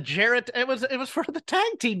was the Jarrett. It was for the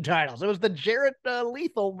tag team titles. It was the Jarrett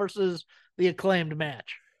Lethal versus the Acclaimed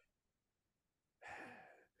match.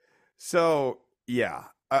 So yeah,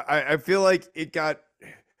 I feel like it got.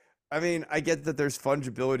 I get that there's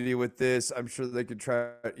fungibility with this. I'm sure they could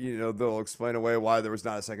try. They'll explain away why there was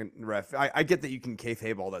not a second ref. I get that you can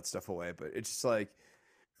kayfabe all that stuff away, but it's just like,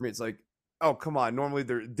 for me, it's like, oh, come on. Normally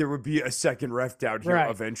there would be a second ref down here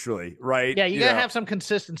eventually, right? Yeah, you gotta have some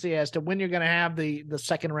consistency as to when you're gonna have the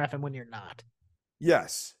second ref and when you're not.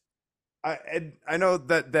 Yes, I know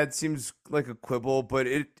that seems like a quibble, but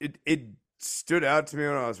it stood out to me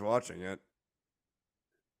when I was watching it.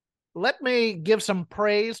 Let me give some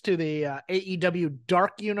praise to the AEW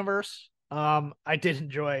Dark Universe. I did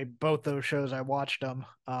enjoy both those shows. I watched them.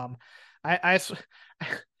 I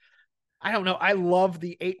don't know. I love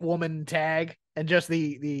the 8-woman tag and just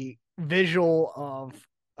the visual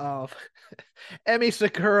of Emi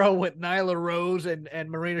Sakura with Nyla Rose and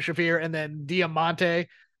Marina Shafir, and then Diamante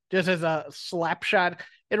just as a slap shot.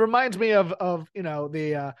 It reminds me of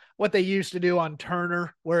the what they used to do on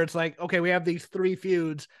Turner, where it's like, okay, we have these 3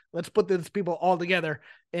 feuds. Let's put these people all together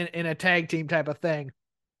in a tag team type of thing.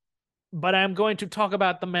 But I'm going to talk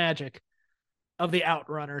about the magic of the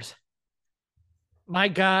Outrunners. My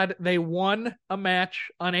God, they won a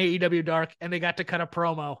match on AEW Dark and they got to cut a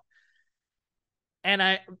promo.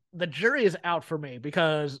 And the jury is out for me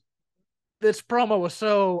because this promo was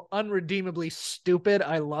so unredeemably stupid.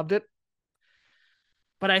 I loved it.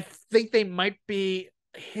 But I think they might be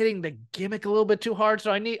hitting the gimmick a little bit too hard.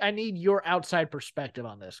 So I need your outside perspective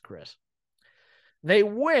on this, Chris. They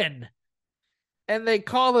win and they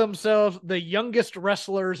call themselves the youngest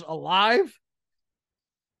wrestlers alive.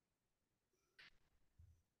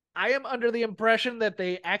 I am under the impression that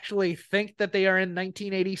they actually think that they are in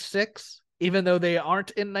 1986, even though they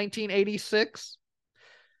aren't in 1986.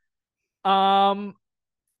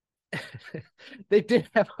 They did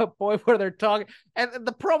have a point where they're talking, and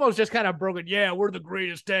the promo's just kind of broken. Yeah, we're the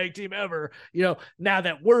greatest tag team ever. Now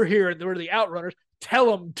that we're here and we're the Outrunners,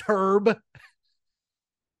 tell them, Turb.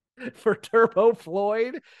 For Turbo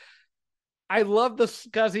Floyd. I love the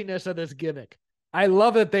scuzziness of this gimmick. I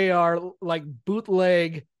love that they are like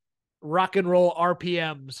bootleg rock and roll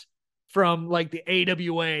RPMs from like the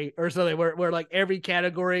AWA or something, where like every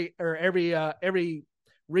category or every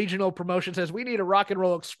regional promotion says we need a rock and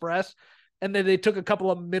roll express, and then they took a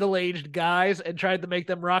couple of middle-aged guys and tried to make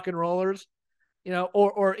them rock and rollers,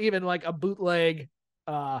 or even like a bootleg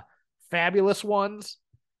Fabulous Ones.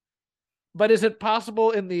 But is it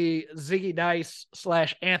possible in the Ziggy Dice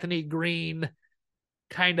 / Anthony Green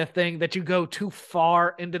kind of thing that you go too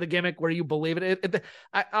far into the gimmick where you believe it?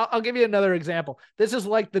 I'll give you another example. This is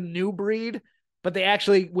like the New Breed, but they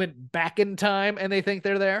actually went back in time and they think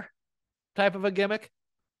they're there type of a gimmick.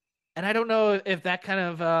 And I don't know if that kind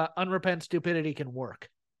of unrepentant stupidity can work.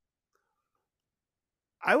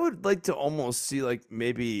 I would like to almost see like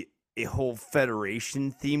maybe a whole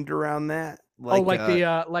federation themed around that. Like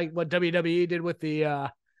like what WWE did with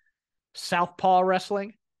the Southpaw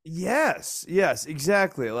wrestling. Yes,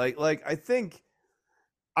 exactly. Like I think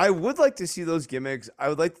I would like to see those gimmicks.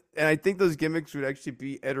 And I think those gimmicks would actually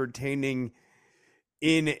be entertaining.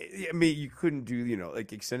 I mean, you couldn't do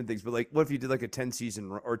like extended things, but like, what if you did like a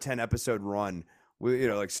 10-season or 10-episode run with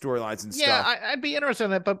like storylines and stuff? Yeah, I'd be interested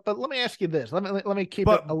in that. But let me ask you this. Let me keep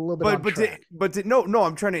it a little bit on track. No,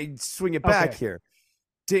 I'm trying to swing it back here.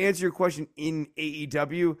 To answer your question, in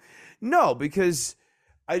AEW, no, because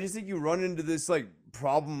I just think you run into this like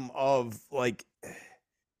problem of like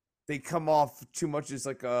they come off too much as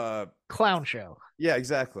like a clown show. Yeah,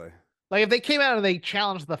 exactly. Like if they came out and they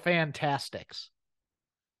challenged the Fantastics,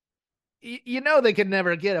 you know they could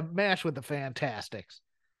never get a match with the Fantastics.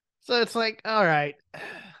 So it's like, all right,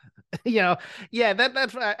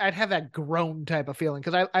 that's I'd have that groan type of feeling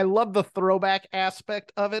because I love the throwback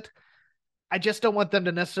aspect of it. I just don't want them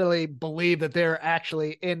to necessarily believe that they're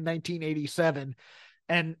actually in 1987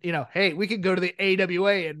 and, hey, we could go to the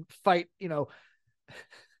AWA and fight,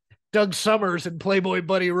 Doug Summers and Playboy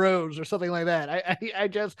Buddy Rose or something like that. I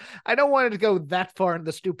don't want it to go that far in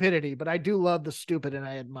the stupidity, but I do love the stupid and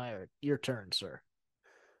I admire it. Your turn, sir.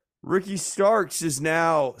 Ricky Starks is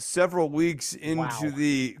now several weeks into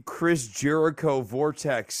the Chris Jericho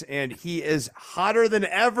vortex, and he is hotter than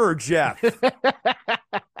ever, Jeff.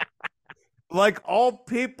 Like all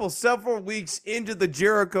people, several weeks into the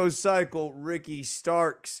Jericho cycle, Ricky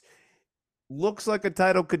Starks looks like a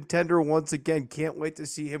title contender once again. Can't wait to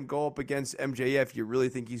see him go up against MJF. You really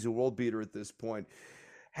think he's a world beater at this point?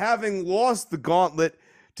 Having lost the gauntlet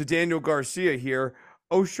to Daniel Garcia here,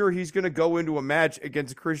 oh, sure, he's going to go into a match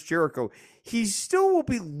against Chris Jericho. He still will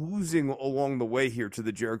be losing along the way here to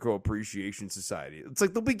the Jericho Appreciation Society. It's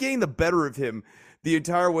like they'll be getting the better of him the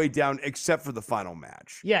entire way down, except for the final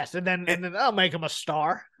match. Yes, and then I'll make him a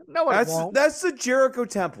star. No, it won't. That's the Jericho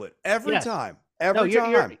template every time. Every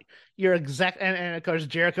time. You're exact, and of course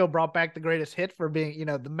Jericho brought back the greatest hit for being,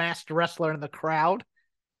 the masked wrestler in the crowd.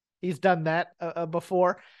 He's done that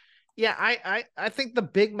before. Yeah, I think the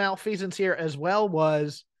big malfeasance here as well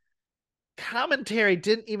was commentary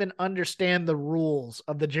didn't even understand the rules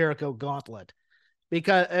of the Jericho Gauntlet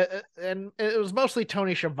because and it was mostly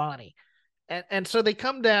Tony Schiavone. And so they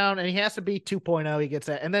come down and he has to beat 2.0. He gets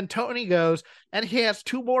that. And then Tony goes and he has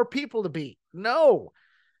 2 more people to beat. No,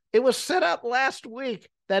 it was set up last week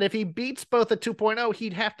that if he beats both at 2.0,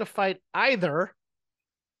 he'd have to fight either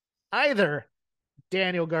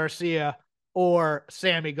Daniel Garcia or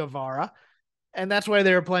Sammy Guevara. And that's why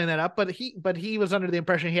they were playing that up. But he was under the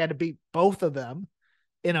impression he had to beat both of them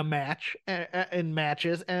in a match, in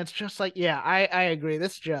matches. And it's just like, yeah, I agree.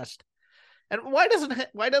 This just, and why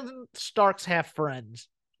doesn't Starks have friends?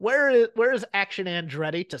 Where is Action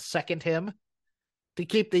Andretti to second him to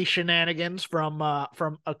keep these shenanigans from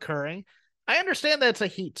occurring? I understand that it's a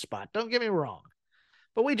heat spot. Don't get me wrong,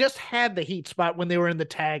 but we just had the heat spot when they were in the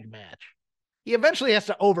tag match. He eventually has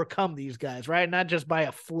to overcome these guys, right? Not just by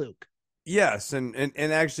a fluke. Yes, and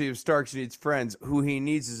actually, if Starks needs friends, who he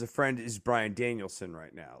needs as a friend is Bryan Danielson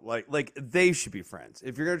right now. Like they should be friends.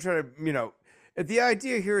 If you're gonna try to, the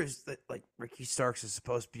idea here is that like Ricky Starks is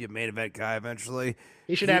supposed to be a main event guy eventually.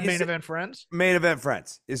 He should have main event friends. Main event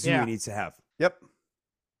friends is who he needs to have. Yep.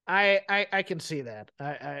 I can see that.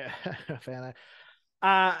 I'm a fan of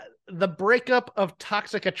that. The breakup of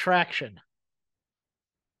Toxic Attraction.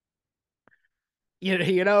 In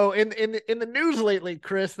the news lately,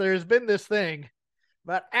 Chris, there's been this thing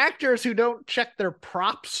about actors who don't check their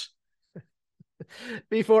props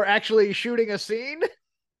before actually shooting a scene.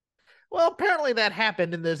 Well, apparently that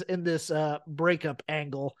happened in this breakup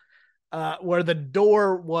angle, where the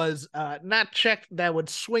door was not checked that would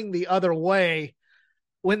swing the other way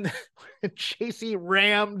when Chasey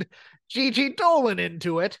rammed Gigi Dolan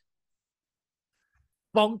into it.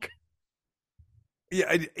 Bunk.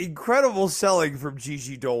 Yeah, incredible selling from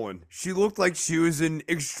Gigi Dolan. She looked like she was in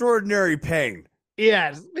extraordinary pain.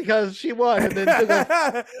 Yes, because she was, and then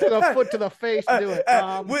took a foot to the face to do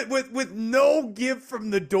it. With no give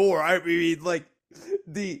from the door. I mean, like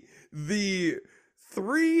the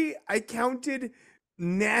 3 I counted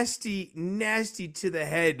nasty to the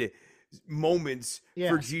head moments for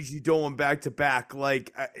Yes. Gigi Dolan back to back.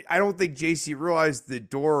 Like I don't think JC realized the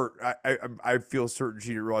door. I feel certain she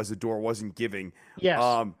didn't realize the door wasn't giving.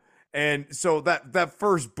 Yes. And so that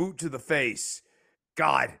first boot to the face,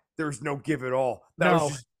 God, there was no give at all.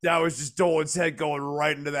 No. That was just Dolan's head going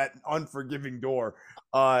right into that unforgiving door.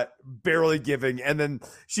 Barely giving, and then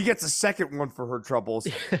she gets a second one for her troubles.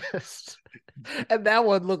 Yes. And that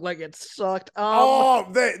one looked like it sucked.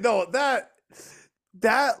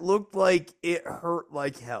 That looked like it hurt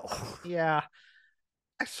like hell. Yeah.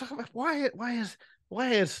 I saw why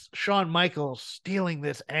is Shawn Michaels stealing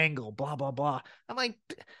this angle? Blah blah blah. I'm like,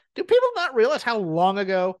 do people not realize how long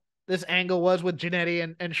ago this angle was with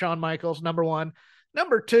Jannetty and Shawn Michaels? Number one.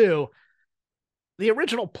 Number two, the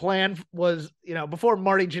original plan was, before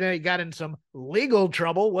Marty Jannetty got in some legal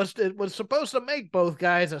trouble, was supposed to make both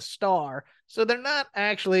guys a star. So they're not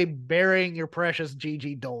actually burying your precious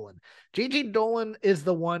Gigi Dolan. Gigi Dolan is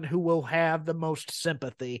the one who will have the most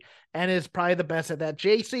sympathy and is probably the best at that.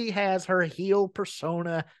 JC has her heel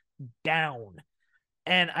persona down.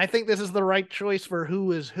 And I think this is the right choice for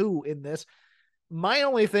who is who in this. My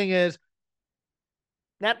only thing is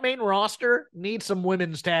that main roster needs some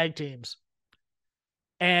women's tag teams.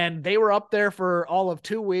 And they were up there for all of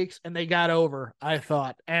 2 weeks and they got over, I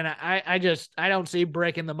thought. And I don't see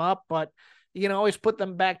breaking them up, but you can always put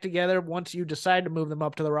them back together once you decide to move them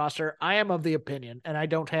up to the roster. I am of the opinion, and I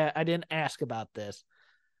didn't ask about this,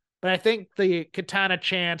 but I think the Katana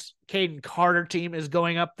Chance, Caden Carter team is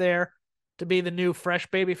going up there to be the new fresh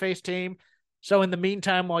babyface team. So in the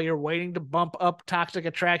meantime, while you're waiting to bump up Toxic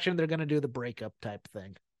Attraction, they're going to do the breakup type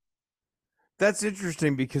thing. That's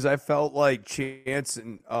interesting because I felt like Chance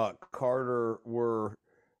and Carter were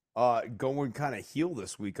going kind of heel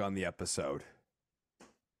this week on the episode.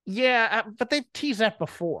 Yeah, but they've teased that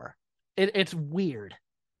before. It's weird.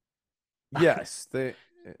 Yes,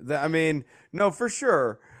 I mean, no, for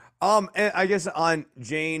sure. And I guess on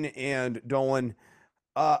Jane and Dolan,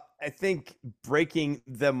 I think breaking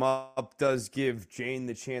them up does give Jane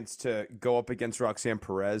the chance to go up against Roxanne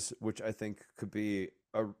Perez, which I think could be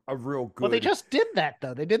a real good. Well, they just did that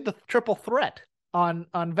though. They did the triple threat on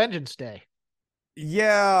Vengeance Day.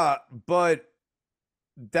 Yeah, but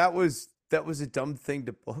that was a dumb thing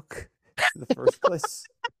to book in the first place.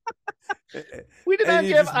 We did not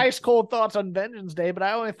give ice cold thoughts on Vengeance Day, but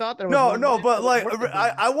I only thought there was but like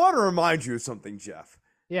I want to remind you of something, Jeff.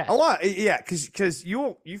 Yeah, because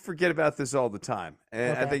you forget about this all the time,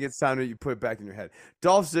 and okay. I think it's time that you put it back in your head.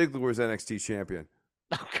 Dolph Ziggler was NXT champion.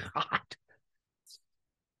 Oh God,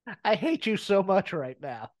 I hate you so much right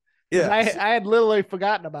now. Yeah, I had literally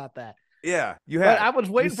forgotten about that. Yeah, you had. But I was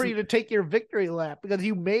waiting for you to take your victory lap because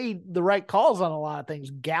you made the right calls on a lot of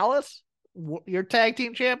things. Gallus, you're tag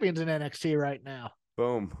team champions in NXT right now.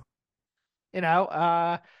 Boom.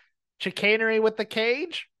 Chicanery with the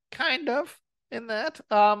cage, kind of in that.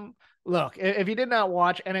 Look, if you did not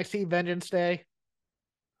watch NXT Vengeance Day,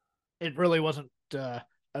 it really wasn't a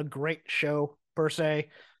great show per se,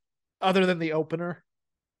 other than the opener.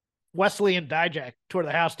 Wesley and Dijak tore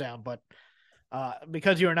the house down, but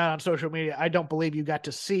because you are not on social media, I don't believe you got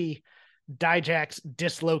to see Dijak's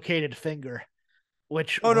dislocated finger.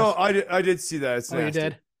 No, I did see that. It's nasty. You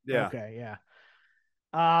did? Yeah. Okay, yeah.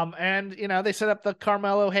 And they set up the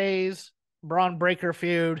Carmelo Hayes, Braun Breaker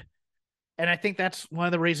feud, and I think that's one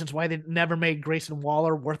of the reasons why they never made Grayson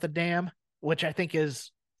Waller worth a damn, which I think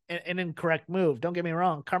is an incorrect move. Don't get me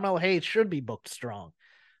wrong, Carmelo Hayes should be booked strong,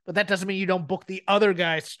 but that doesn't mean you don't book the other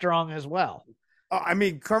guys strong as well. I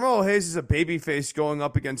mean, Carmelo Hayes is a babyface going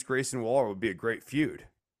up against Grayson Waller would be a great feud.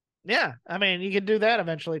 Yeah, I mean, you could do that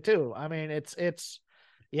eventually too. I mean,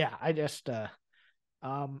 I just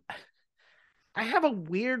I have a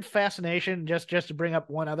weird fascination just to bring up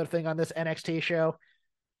one other thing on this NXT show.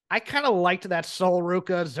 I kind of liked that Sol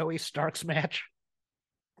Ruca Zoe Starks match.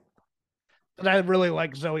 And I really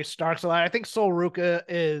like Zoe Starks a lot. I think Sol Ruca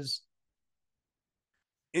is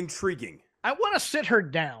intriguing. I want to sit her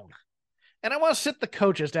down. And I want to sit the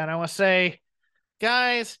coaches down. I want to say,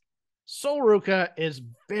 guys, Sol Ruca is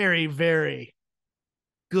very, very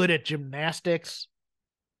good at gymnastics.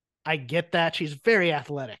 I get that. She's very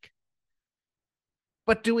athletic.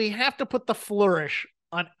 But do we have to put the flourish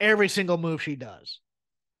on every single move she does?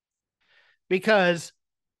 Because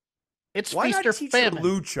it's feast or famine.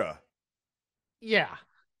 Lucha? Yeah.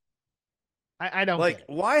 I don't like get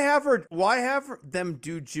it. why have them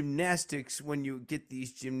do gymnastics when you get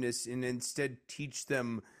these gymnasts and instead teach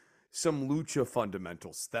them some lucha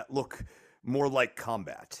fundamentals that look more like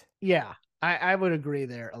combat? Yeah, I would agree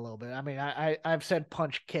there a little bit. I mean, I've said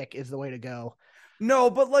punch kick is the way to go.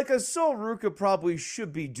 No, but like a Sol Ruka probably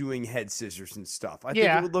should be doing head scissors and stuff. I think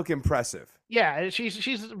Yeah. it would look impressive. Yeah,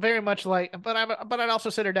 she's very much like, but I'd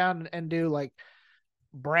also sit her down and do like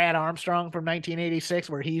Brad Armstrong from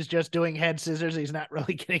 1986, where he's just doing head scissors. He's not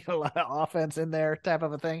really getting a lot of offense in there, type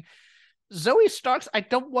of a thing. Zoe Starks, I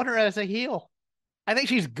don't want her as a heel. I think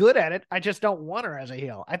she's good at it. I just don't want her as a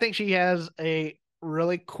heel. I think she has a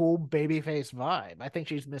really cool babyface vibe. I think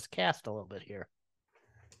she's miscast a little bit here.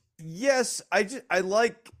 Yes, I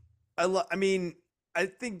mean, I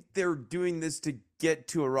think they're doing this to get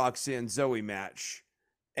to a Roxanne Zoe match.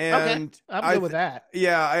 And okay, I'm good with that.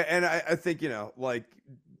 Yeah, I think, like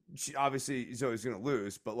obviously Zoe's going to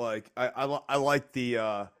lose, but like I like the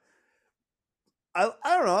I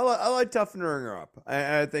don't know, I like toughening her up.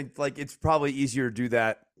 I think like it's probably easier to do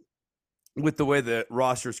that with the way the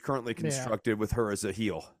roster is currently constructed with her as a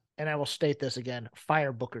heel. And I will state this again: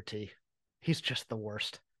 fire Booker T. He's just the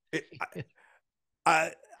worst.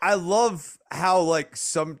 I love how like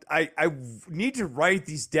I need to write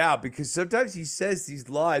these down because sometimes he says these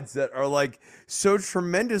lines that are like so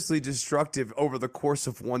tremendously destructive over the course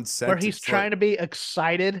of one sentence. Where he's trying to be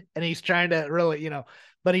excited and he's trying to really,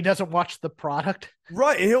 but he doesn't watch the product.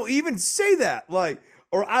 Right, and he'll even say that like,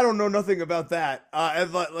 or I don't know nothing about that.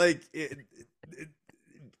 And like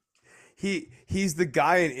he's the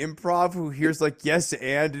guy in improv who hears like yes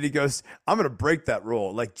and he goes, I'm gonna break that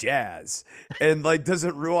rule like jazz, and like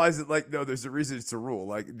doesn't realize that like no, there's a reason it's a rule.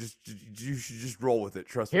 Like just you should just roll with it.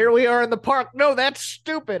 Trust me. Here we are in the park. No, that's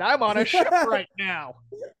stupid. I'm on a ship right now.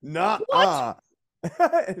 Not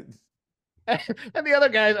And the other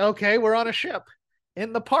guy's okay. We're on a ship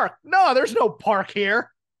in the park. No, there's no park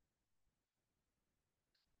here.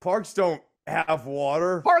 Parks don't have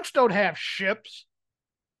water. Parks don't have ships.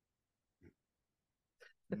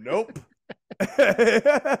 Nope.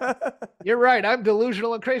 You're right. I'm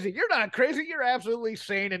delusional and crazy. You're not crazy. You're absolutely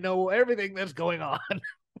sane and know everything that's going on.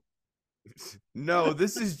 No,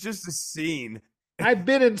 this is just a scene. I've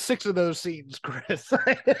been in 6 of those scenes, Chris.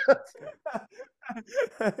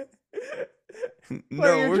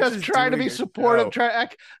 No, you're just trying to be supportive.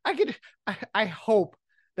 I hope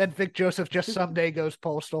that Vic Joseph just someday goes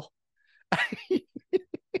postal.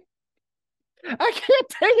 I can't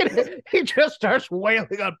take it. He just starts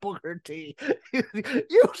wailing on Booker T.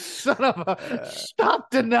 You son of a... Stop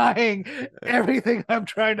denying everything I'm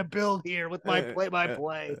trying to build here with my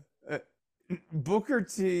play-by-play. Booker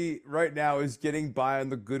T right now is getting by on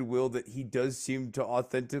the goodwill that he does seem to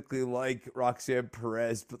authentically like Roxanne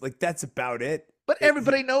Perez, but like that's about it. But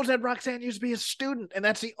everybody knows that Roxanne used to be a student, and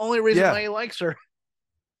that's the only reason why he likes her.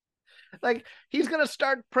 Like, he's going to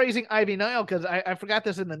start praising Ivy Nile because I forgot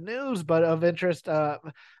this in the news, but of interest,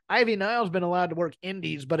 Ivy Nile's been allowed to work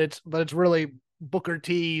indies, but it's really Booker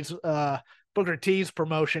T's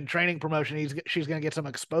promotion, training promotion. She's going to get some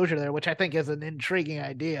exposure there, which I think is an intriguing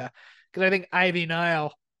idea because I think Ivy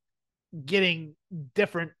Nile getting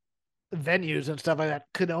different venues and stuff like that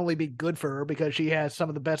could only be good for her because she has some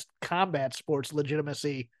of the best combat sports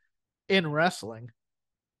legitimacy in wrestling.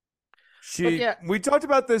 We talked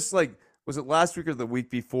about this, like, was it last week or the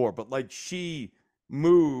week before? But like, she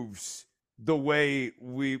moves the way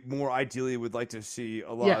we more ideally would like to see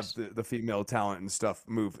a lot of the female talent and stuff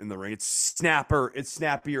move in the ring. It's snappier,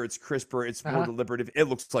 it's crisper, it's more deliberative. It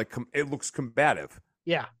looks combative.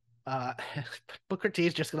 Yeah. Booker T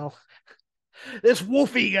is just gonna this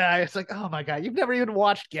Wolfie guy. It's like, oh my god, you've never even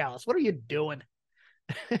watched Gallus. What are you doing?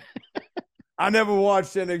 I never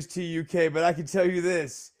watched NXT UK, but I can tell you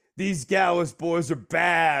this. These Gallus boys are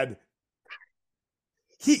bad.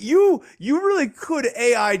 You really could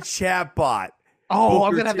AI chatbot. Oh, Booker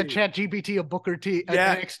I'm gonna have to chat GPT a Booker T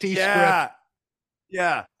NXT script.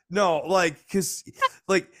 Yeah. No, like, because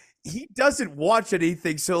like he doesn't watch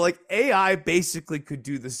anything, so like AI basically could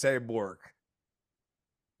do the same work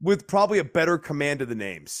with probably a better command of the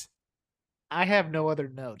names. I have no other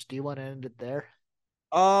notes. Do you want to end it there?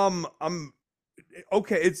 I'm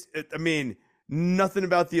okay. I mean, nothing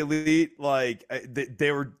about the Elite. Like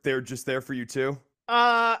they're just there for you too.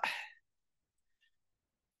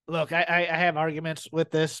 Look, I have arguments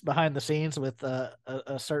with this behind the scenes with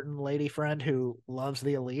a certain lady friend who loves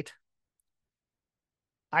the Elite.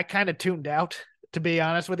 I kind of tuned out, to be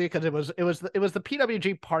honest with you, because it was the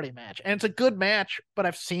PWG party match, and it's a good match, but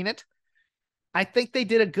I've seen it. I think they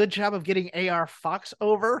did a good job of getting AR Fox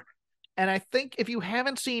over, and I think if you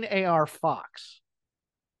haven't seen AR Fox,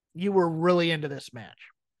 you were really into this match.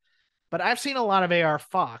 But I've seen a lot of AR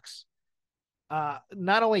Fox,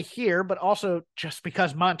 not only here, but also just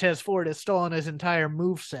because Montez Ford has stolen his entire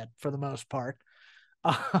moveset for the most part.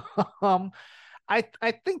 I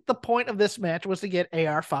think the point of this match was to get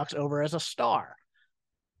AR Fox over as a star.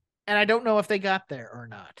 And I don't know if they got there or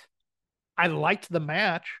not. I liked the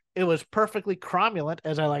match. It was perfectly cromulent,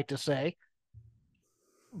 as I like to say.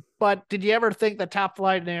 But did you ever think that Top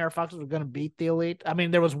Flight and AR Fox were going to beat the Elite? I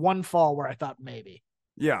mean, there was one fall where I thought maybe.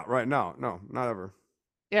 Yeah, right. No, not ever.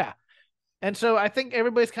 Yeah. And so I think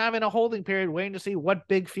everybody's kind of in a holding period waiting to see what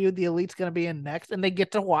big feud the Elite's going to be in next. And they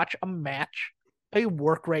get to watch a match, a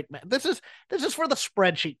work rate match. This is for the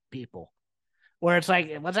spreadsheet people, where it's like,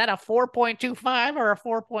 was that a 4.25 or a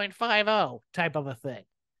 4.50 type of a thing?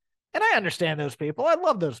 And I understand those people. I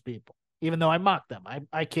love those people, even though I mock them.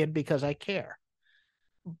 I kid because I care.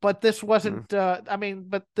 But this wasn't,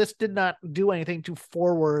 but this did not do anything to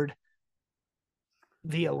forward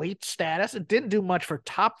the Elite status. It didn't do much for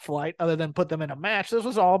Top Flight other than put them in a match. This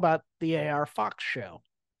was all about the AR Fox show.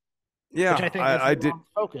 Yeah, which I think was the wrong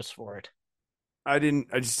focus for it. I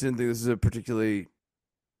just didn't think this was a particularly.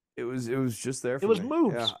 It was just there. For it was me.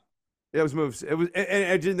 moves. Yeah. It was moves. It was, and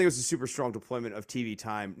I didn't think it was a super strong deployment of TV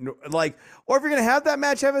time. Like, or if you're gonna have that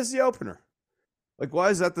match, have it as the opener. Like, why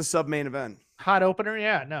is that the sub main event? Hot opener,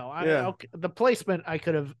 yeah, no, Yeah. The placement I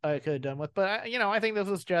could have done with, but I think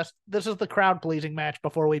this is the crowd pleasing match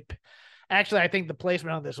before we. Actually, I think the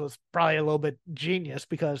placement on this was probably a little bit genius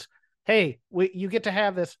because hey, you get to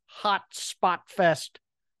have this hot spot fest,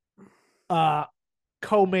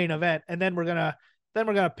 co-main event, and then we're gonna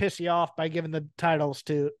piss you off by giving the titles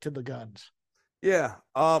to the Guns. Yeah.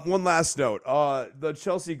 One last note. The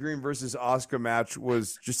Chelsea Green versus Asuka match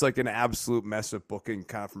was just like an absolute mess of booking,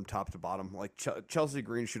 kind of from top to bottom. Like Chelsea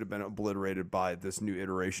Green should have been obliterated by this new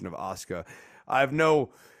iteration of Asuka. I have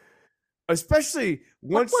no, especially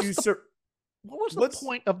once you. What was the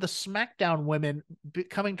point of the SmackDown women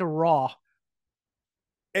coming to Raw?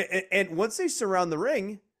 And once they surround the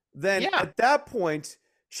ring, then at that point,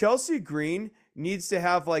 Chelsea Green needs to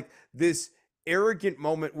have like this arrogant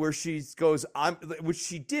moment where she goes, which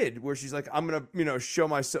she did, where she's like, I'm gonna, show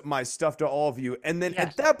my stuff to all of you, and then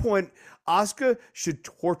at that point, Asuka should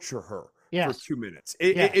torture her for 2 minutes.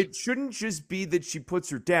 It shouldn't just be that she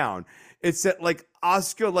puts her down; it's that like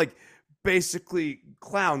Asuka like basically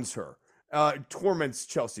clowns her, torments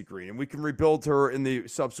Chelsea Green, and we can rebuild her in the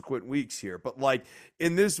subsequent weeks here. But like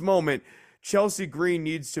in this moment, Chelsea Green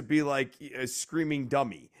needs to be like a screaming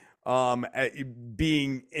dummy.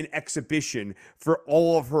 Being an exhibition for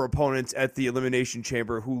all of her opponents at the Elimination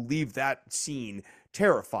Chamber who leave that scene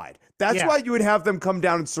terrified. That's why you would have them come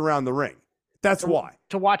down and surround the ring. That's why.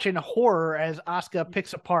 To watch in horror as Asuka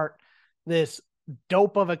picks apart this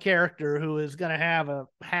dope of a character who is going to have a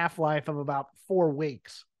half-life of about 4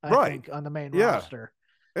 weeks, I think, on the main roster.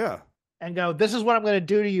 Yeah. And go, this is what I'm going to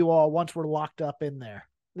do to you all once we're locked up in there.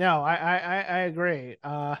 No, I agree.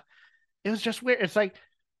 It was just weird. It's like,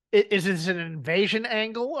 is this an invasion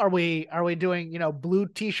angle? Are we doing, blue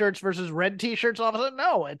t-shirts versus red t-shirts all of a sudden?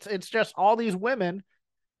 No, it's just all these women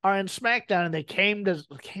are in SmackDown and they came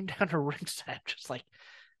down to ringside. Just like,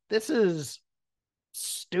 this is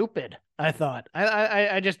stupid. I thought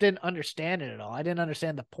I just didn't understand it at all. I didn't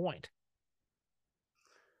understand the point.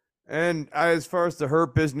 And as far as the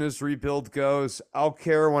Hurt Business rebuild goes, I'll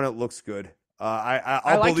care when it looks good.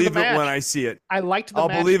 I'll believe it when I see it. I liked the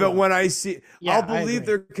match. I'll believe it when I see it. Yeah, I'll believe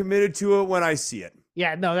they're committed to it when I see it.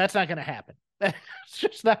 Yeah, no, that's not going to happen. It's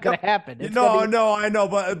just not going to happen. No, I know,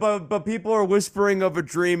 but people are whispering of a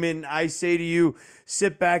dream, and I say to you,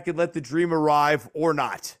 sit back and let the dream arrive or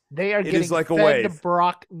not. They are getting like fed a wave. to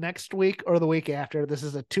Brock next week or the week after. This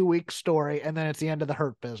is a 2-week story, and then it's the end of the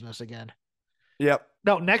Hurt Business again. Yep.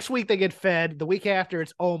 No, next week they get fed. The week after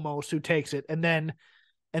it's Omos who takes it, and then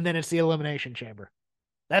it's the Elimination Chamber.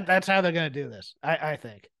 That's how they're going to do this, I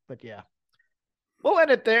think. But yeah. We'll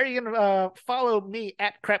end it there. You can follow me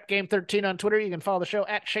at CrapGame13 on Twitter. You can follow the show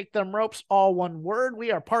at Shake Them Ropes, all one word.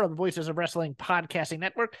 We are part of the Voices of Wrestling podcasting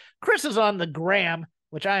network. Chris is on the gram,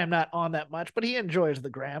 which I am not on that much, but he enjoys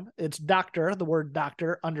the gram. It's Doctor, the word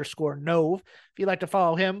Doctor _Nove. If you'd like to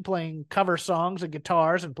follow him playing cover songs and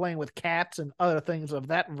guitars and playing with cats and other things of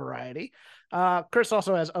that variety. Chris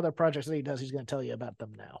also has other projects that he does. He's going to tell you about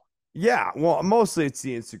them now. Yeah, well, mostly it's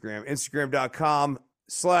the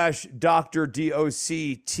Instagram.com/Dr.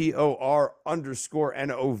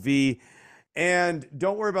 DOCTOR_NOV. And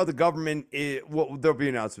don't worry about the government. There'll be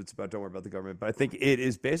announcements about don't worry about the government, but I think it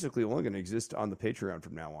is basically only going to exist on the Patreon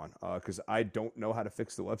from now on because I don't know how to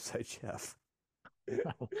fix the website, Jeff.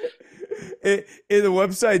 The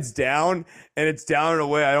website's down, and it's down in a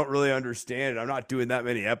way I don't really understand. I'm not doing that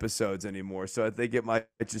many episodes anymore, so I think it might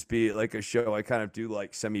just be like a show I kind of do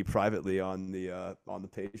like semi-privately on the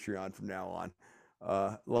Patreon from now on.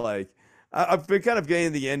 I've been kind of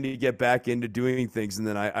getting the end to get back into doing things, and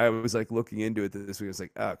then I was like looking into it this week. I was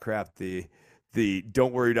like, oh crap, the the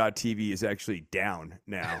don'tworry.tv is actually down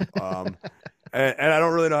now. And I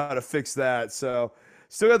don't really know how to fix that. So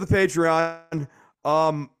still got the Patreon.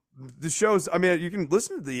 The shows, I mean, you can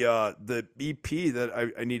listen to the EP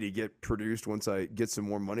that I need to get produced once I get some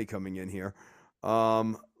more money coming in here.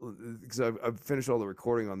 Because I've finished all the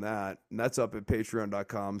recording on that, and that's up at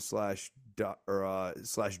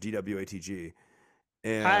patreon.com/DWATG.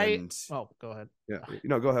 And go ahead. Yeah,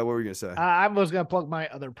 no, go ahead. What were you gonna say? I was gonna plug my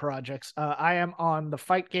other projects. I am on the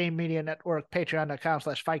Fight Game Media Network,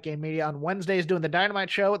 patreon.com/Fight Game Media on Wednesdays, doing the Dynamite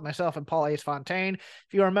Show with myself and Paul Ace Fontaine.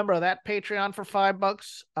 If you're a member of that Patreon for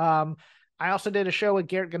 $5, I also did a show with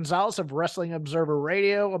Garrett Gonzalez of Wrestling Observer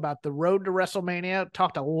Radio about the road to WrestleMania.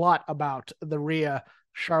 Talked a lot about the Rhea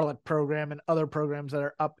Charlotte program and other programs that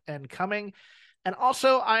are up and coming. And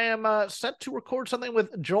also, I am set to record something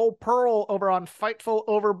with Joel Pearl over on Fightful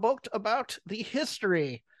Overbooked about the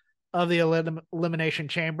history of the Elimination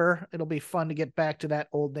Chamber. It'll be fun to get back to that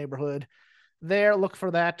old neighborhood there. Look for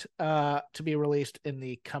that to be released in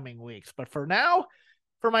the coming weeks. But for now,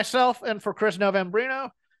 for myself and for Chris Novembrino,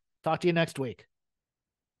 talk to you next week.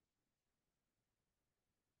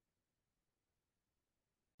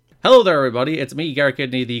 Hello there, everybody. It's me, Garrett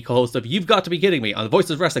Kidney, the co-host of You've Got to Be Kidding Me on the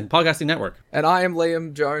Voices of Wrestling Podcasting Network. And I am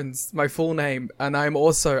Liam Jones, my full name, and I'm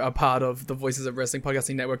also a part of the Voices of Wrestling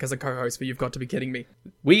Podcasting Network as a co-host for You've Got to Be Kidding Me.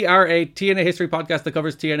 We are a TNA history podcast that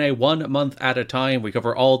covers TNA 1 month at a time. We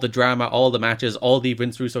cover all the drama, all the matches, all the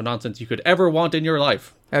Vince Russo nonsense you could ever want in your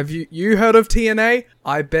life. Have you heard of TNA?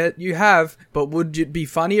 I bet you have, but would it be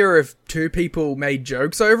funnier if two people made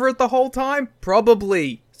jokes over it the whole time?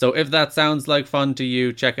 Probably. So if that sounds like fun to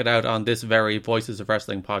you, check it out on this very Voices of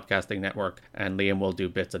Wrestling Podcasting Network, and Liam will do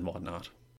bits and whatnot.